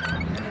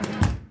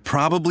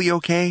 Probably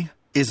okay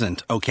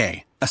isn't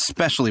okay,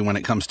 especially when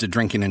it comes to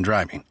drinking and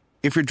driving.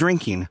 If you're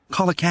drinking,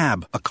 call a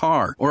cab, a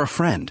car, or a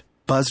friend.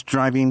 Buzzed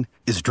driving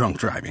is drunk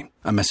driving.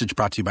 A message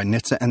brought to you by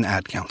NHTSA and the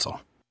Ad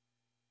Council.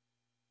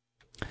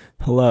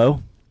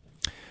 Hello.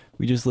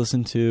 We just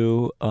listened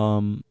to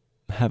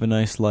Have a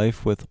Nice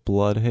Life with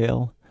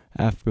Bloodhail.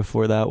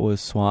 After that was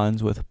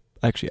Swans with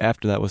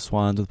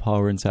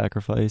Power and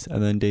Sacrifice,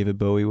 and then David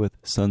Bowie with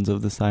Sons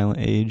of the Silent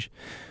Age.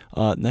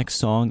 Next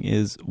song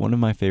is one of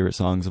my favorite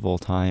songs of all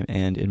time,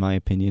 and in my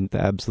opinion,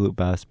 the absolute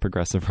best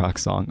progressive rock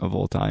song of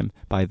all time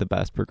by the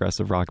best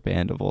progressive rock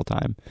band of all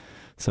time.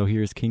 So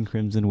here's King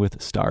Crimson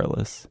with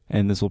Starless,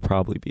 and this will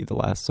probably be the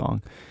last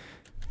song.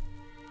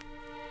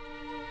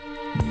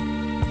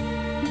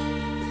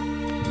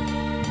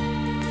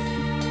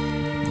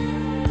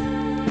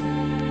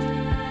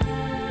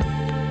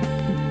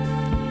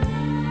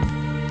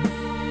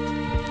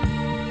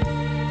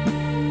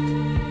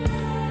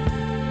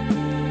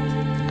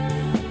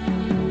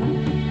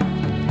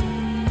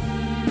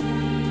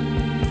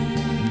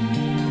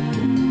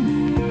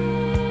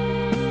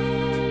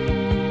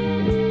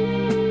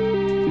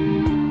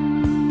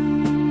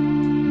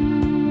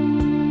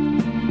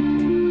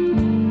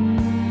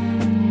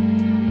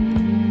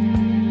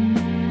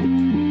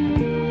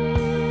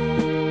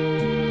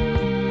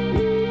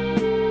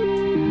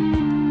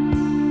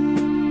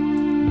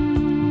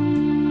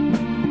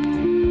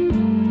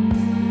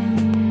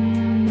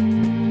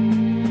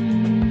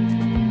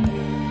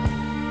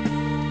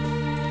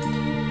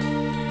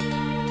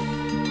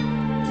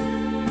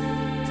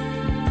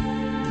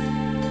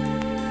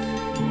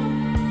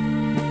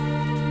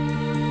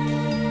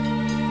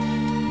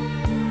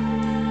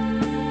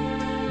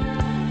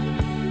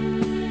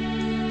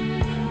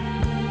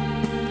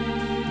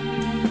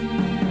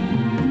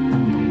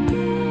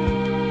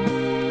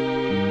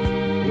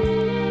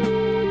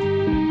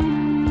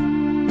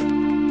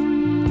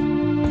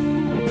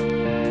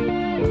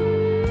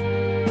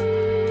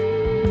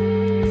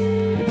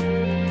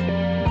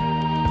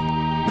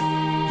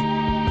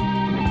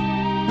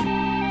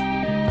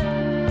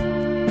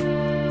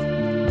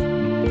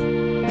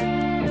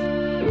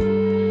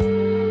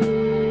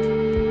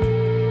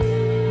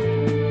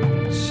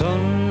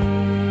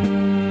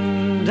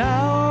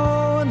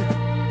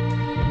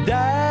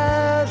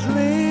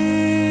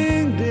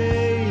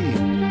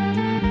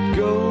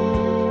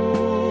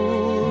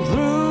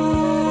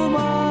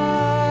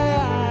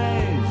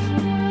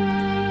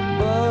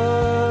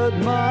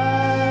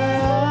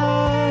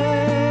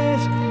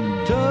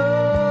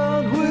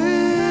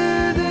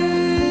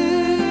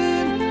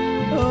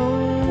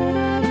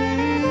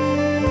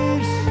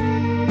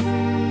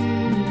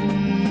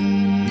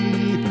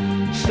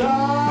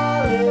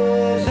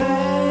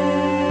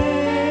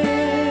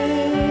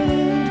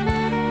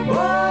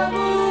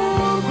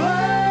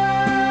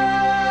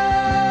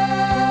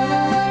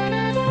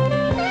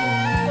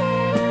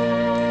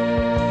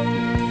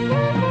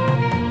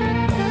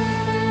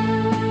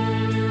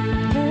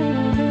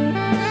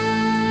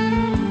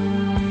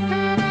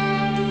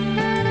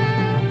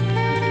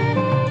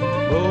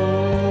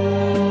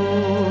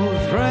 Old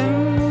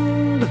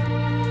friend,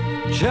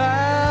 charity,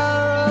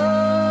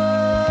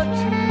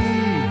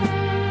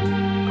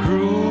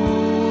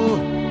 cruel,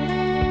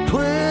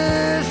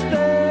 twisted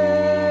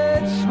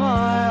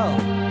smile,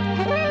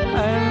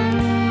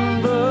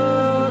 and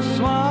the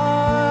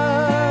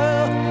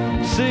smile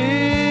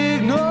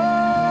signals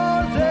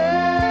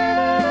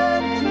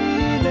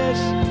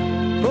emptiness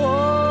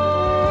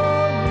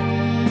for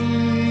me.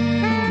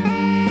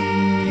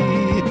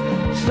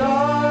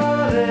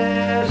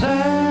 Stars and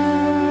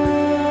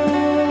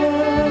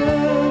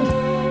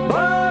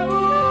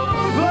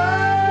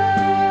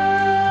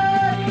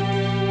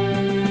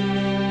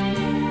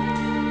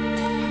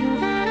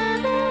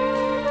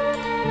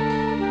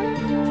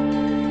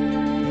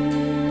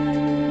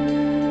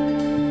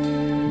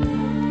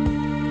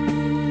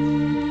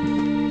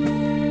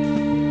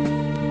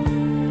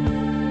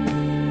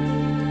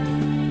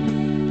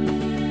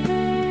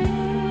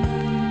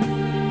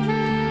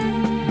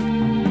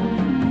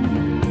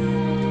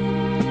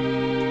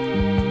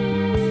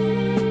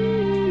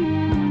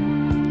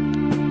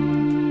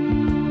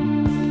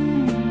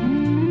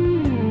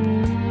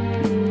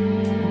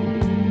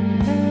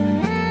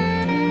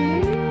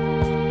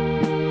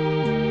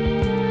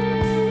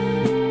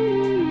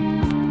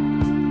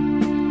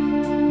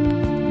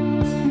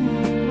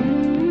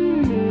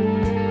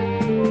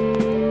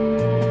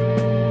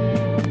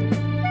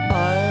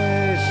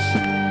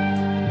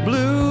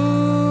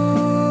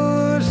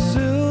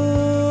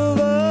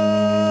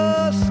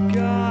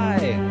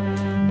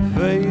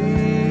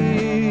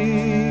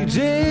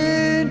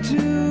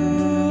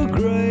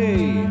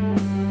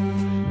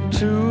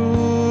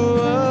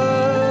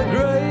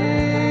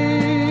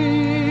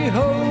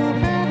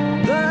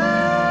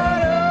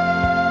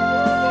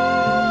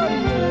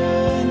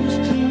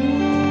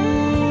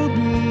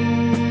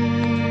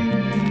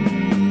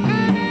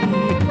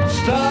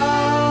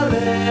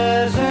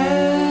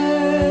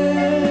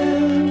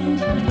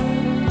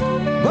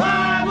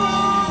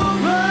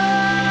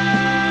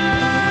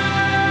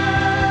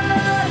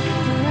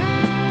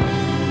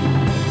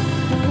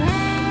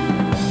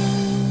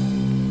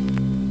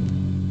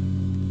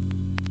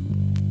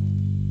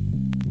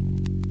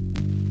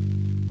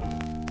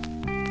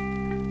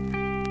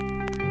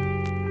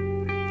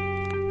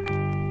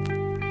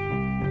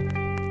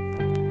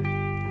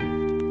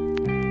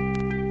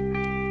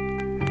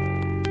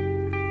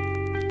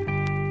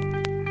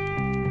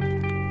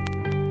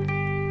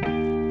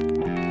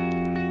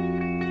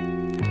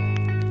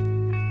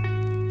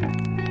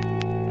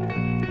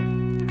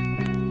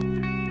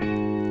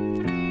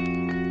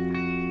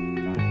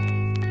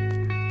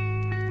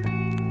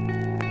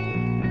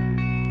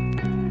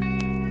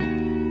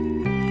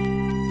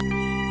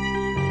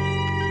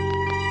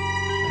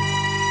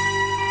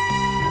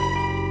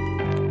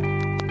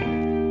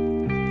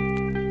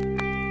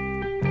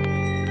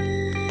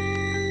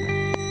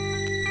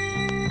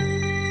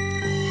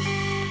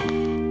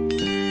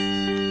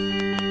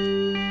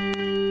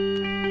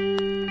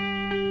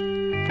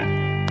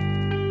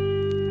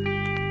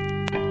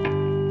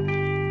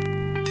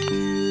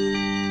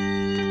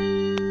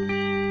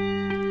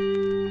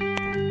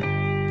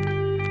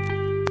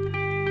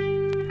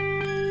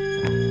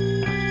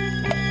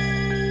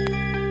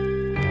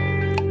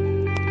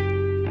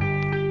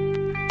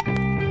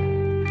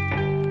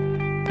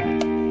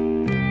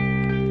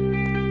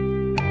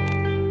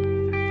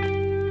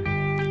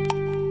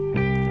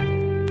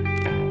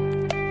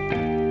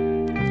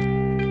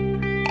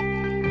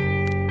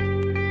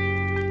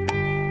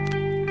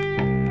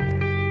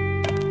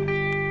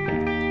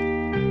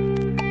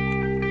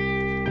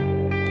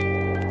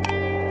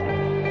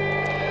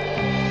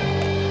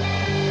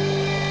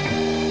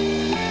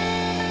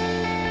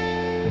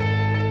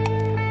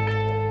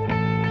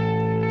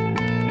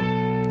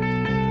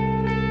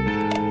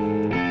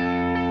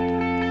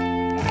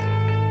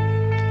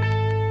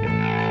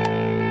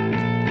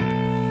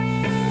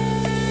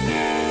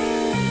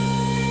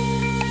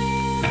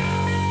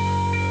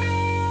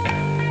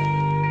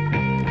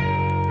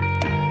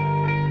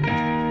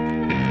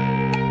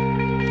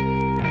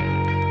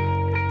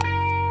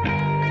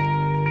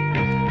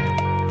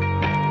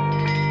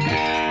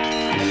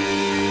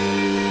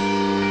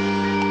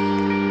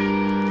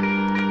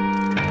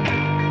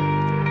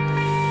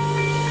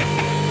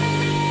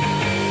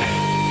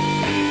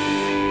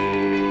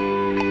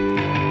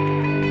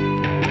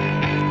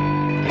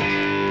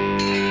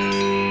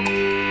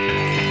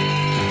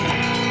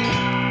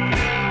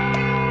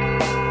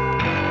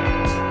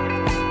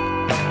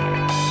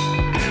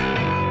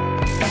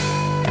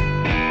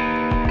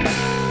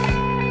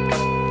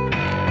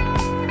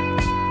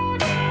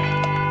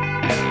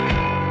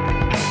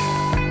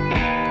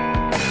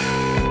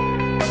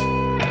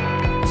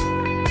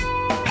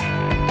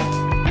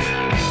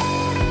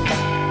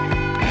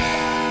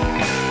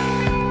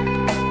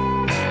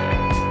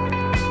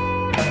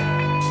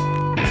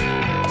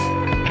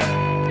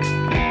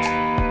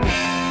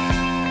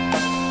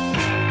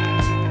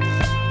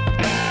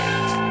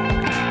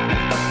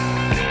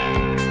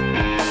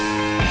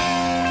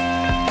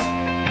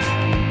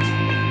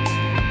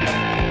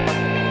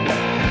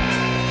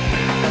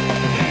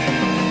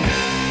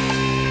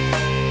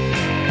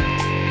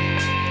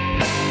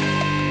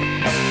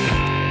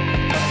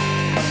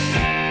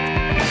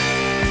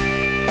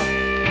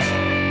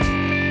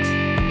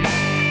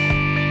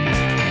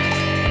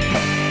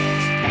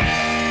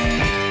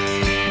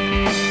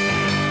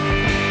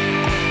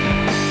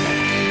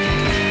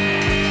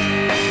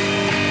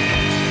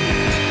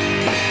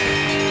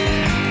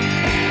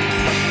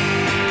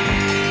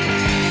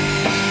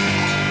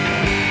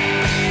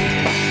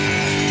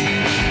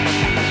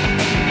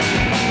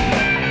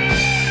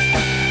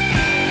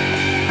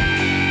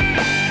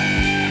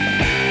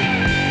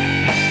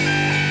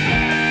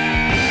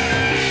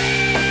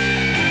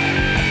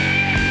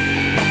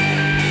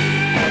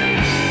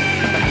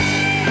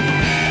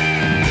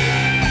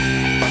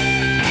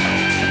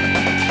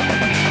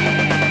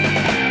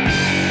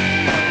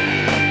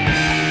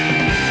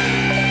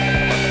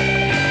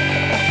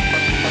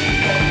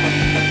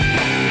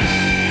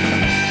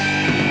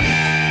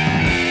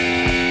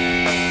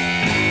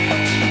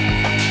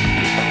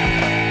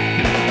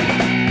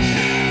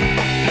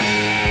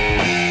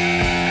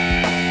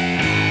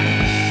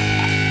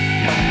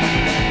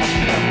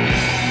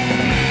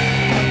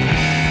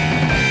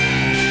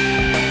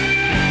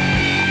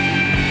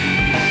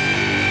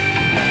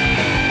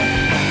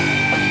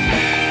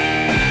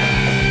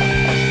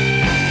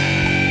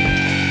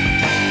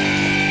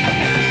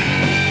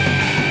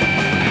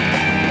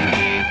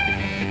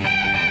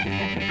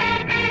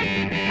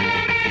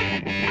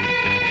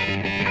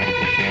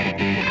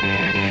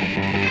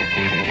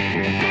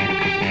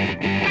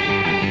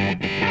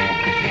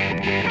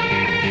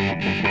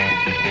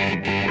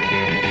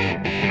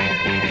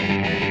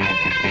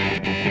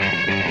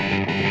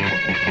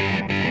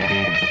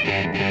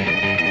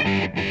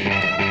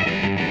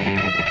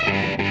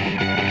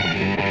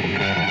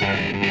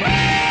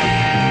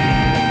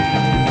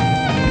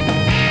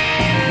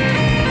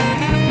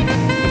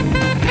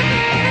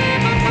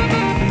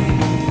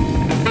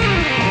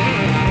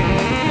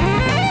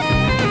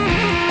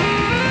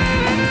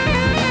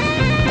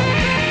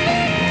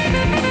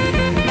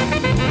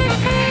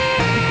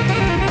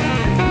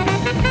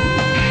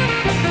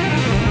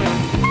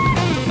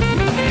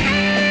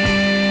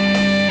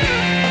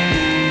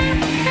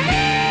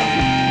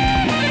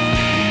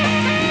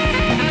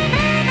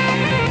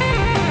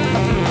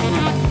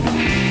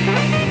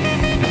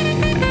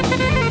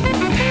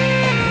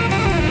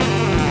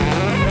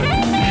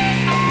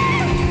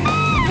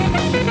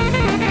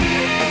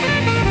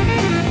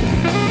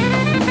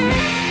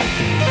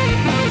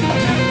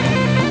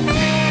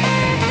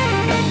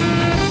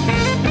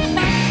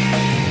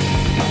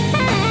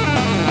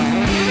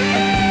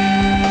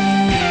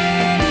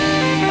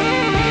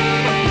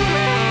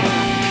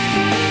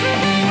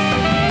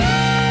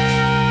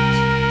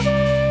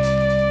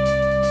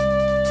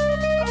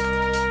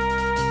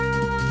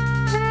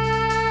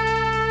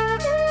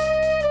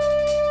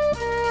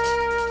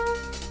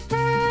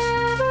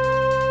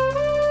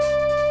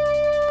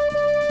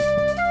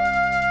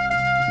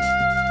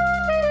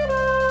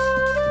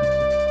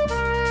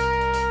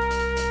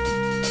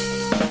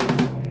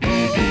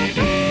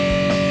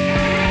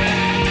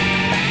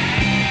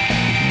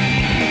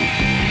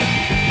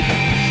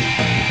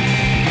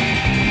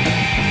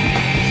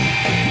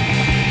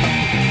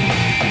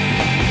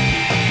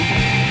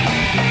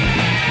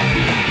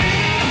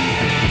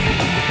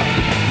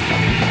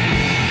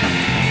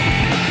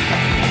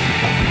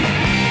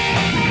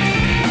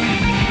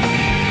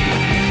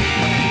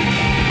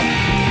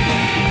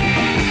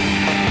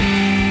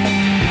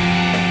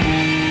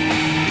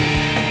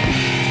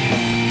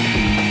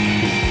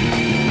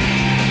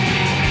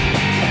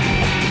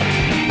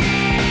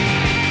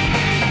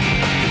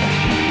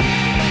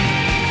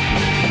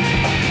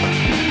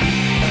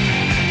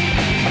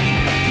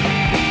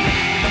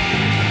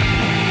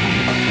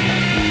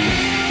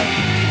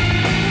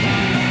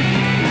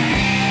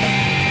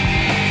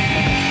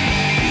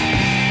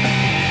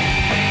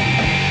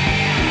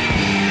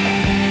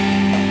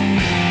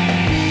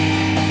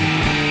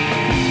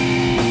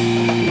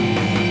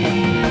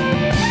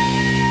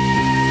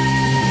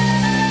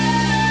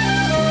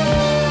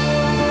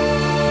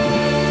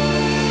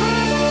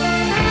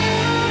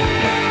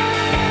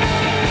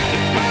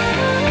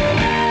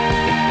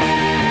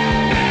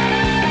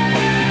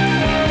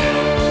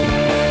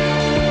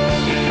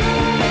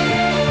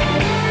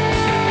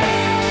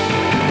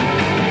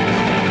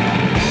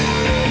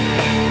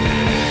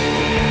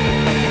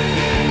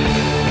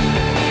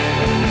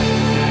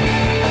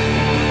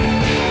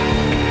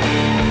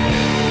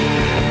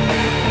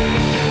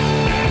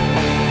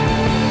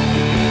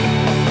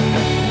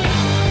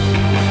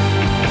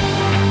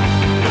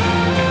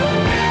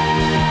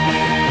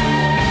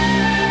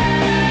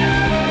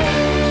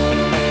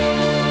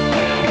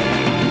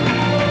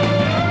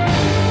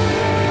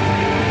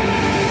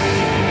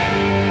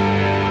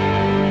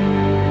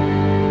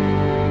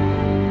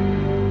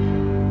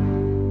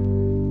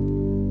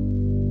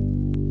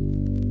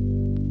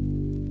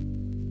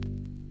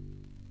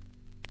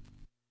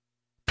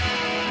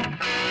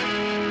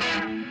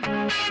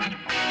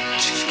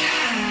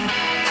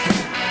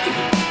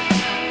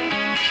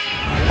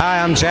Hi,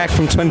 I'm Jack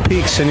from Twin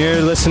Peaks, and you're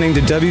listening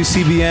to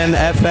WCBN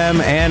FM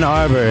Ann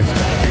Arbor,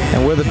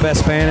 and we're the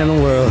best band in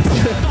the world.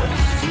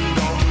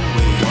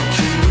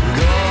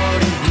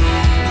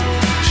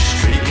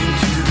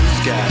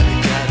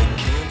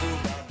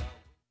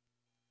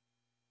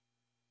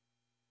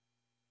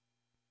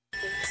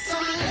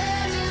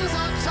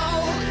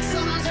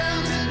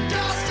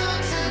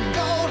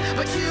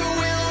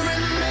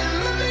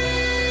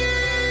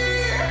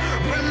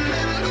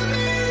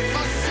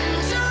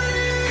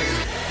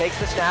 Takes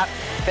the snap,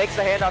 takes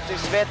the handoff to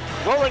Smith,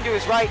 rolling to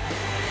his right,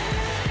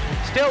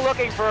 still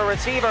looking for a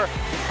receiver,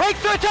 breaks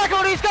through a tackle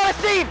and he's got a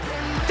seam!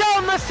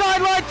 Down the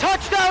sideline,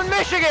 touchdown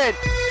Michigan!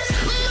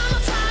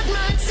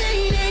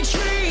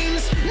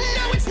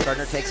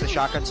 Gardner takes the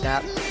shotgun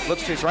snap,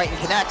 looks to his right and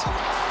connects.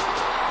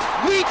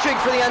 Reaching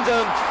for the end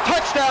zone,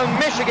 touchdown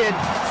Michigan,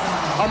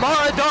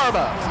 Amara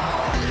Darba.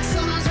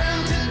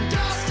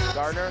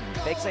 Gardner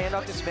takes the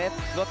handoff to Smith,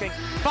 looking,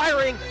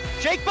 firing,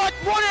 Jake Butt,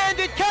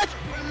 one-handed catch!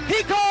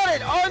 He caught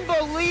it!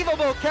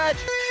 Unbelievable catch!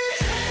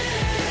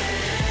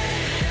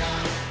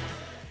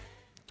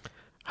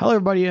 Hello,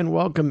 everybody, and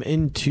welcome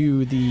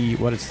into the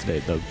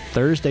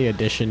Thursday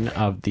edition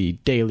of the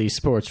Daily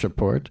Sports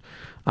Report.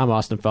 I'm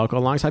Austin Falco.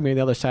 Alongside me on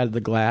the other side of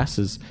the glass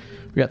is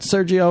we got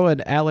Sergio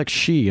and Alex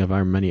Shee of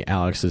our many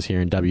Alexes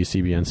here in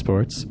WCBN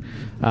Sports.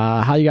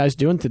 How you guys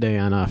doing today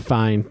on a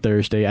fine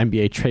Thursday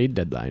NBA trade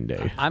deadline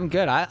day? I'm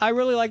good. I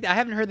really like that. I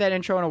haven't heard that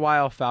intro in a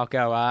while,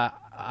 Falco.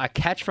 A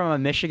catch from a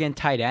Michigan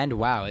tight end.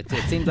 Wow, it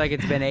seems like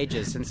it's been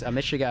ages since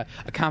a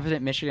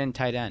confident Michigan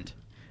tight end.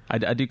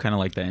 I do kind of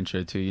like that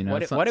intro too. You know,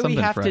 what do we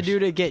have to do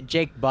to get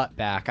Jake Butt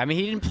back? I mean,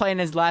 he didn't play in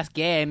his last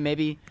game.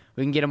 Maybe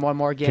we can get him one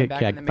more game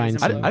back in the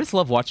Mason Blue. I just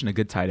love watching a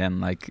good tight end.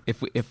 Like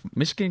if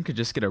Michigan could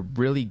just get a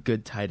really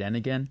good tight end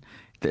again,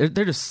 they're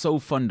just so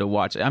fun to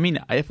watch. I mean,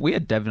 if we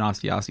had Devin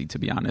Asiasi, to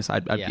be honest,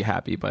 I'd be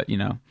happy. But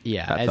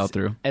that fell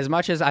through. As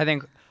much as I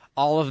think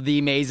all of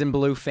the Maize and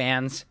Blue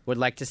fans would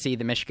like to see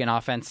the Michigan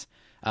offense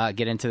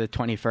get into the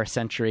 21st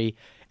century,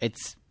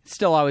 it's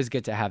still always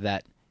good to have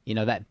that,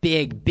 that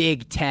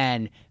Big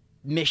Ten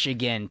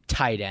Michigan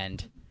tight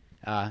end.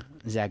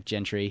 Zach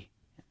Gentry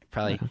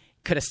probably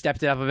could have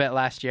stepped it up a bit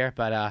last year,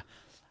 but I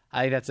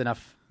think that's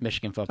enough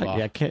Michigan football.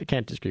 Yeah,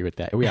 can't disagree with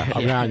that. We are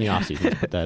in the offseason.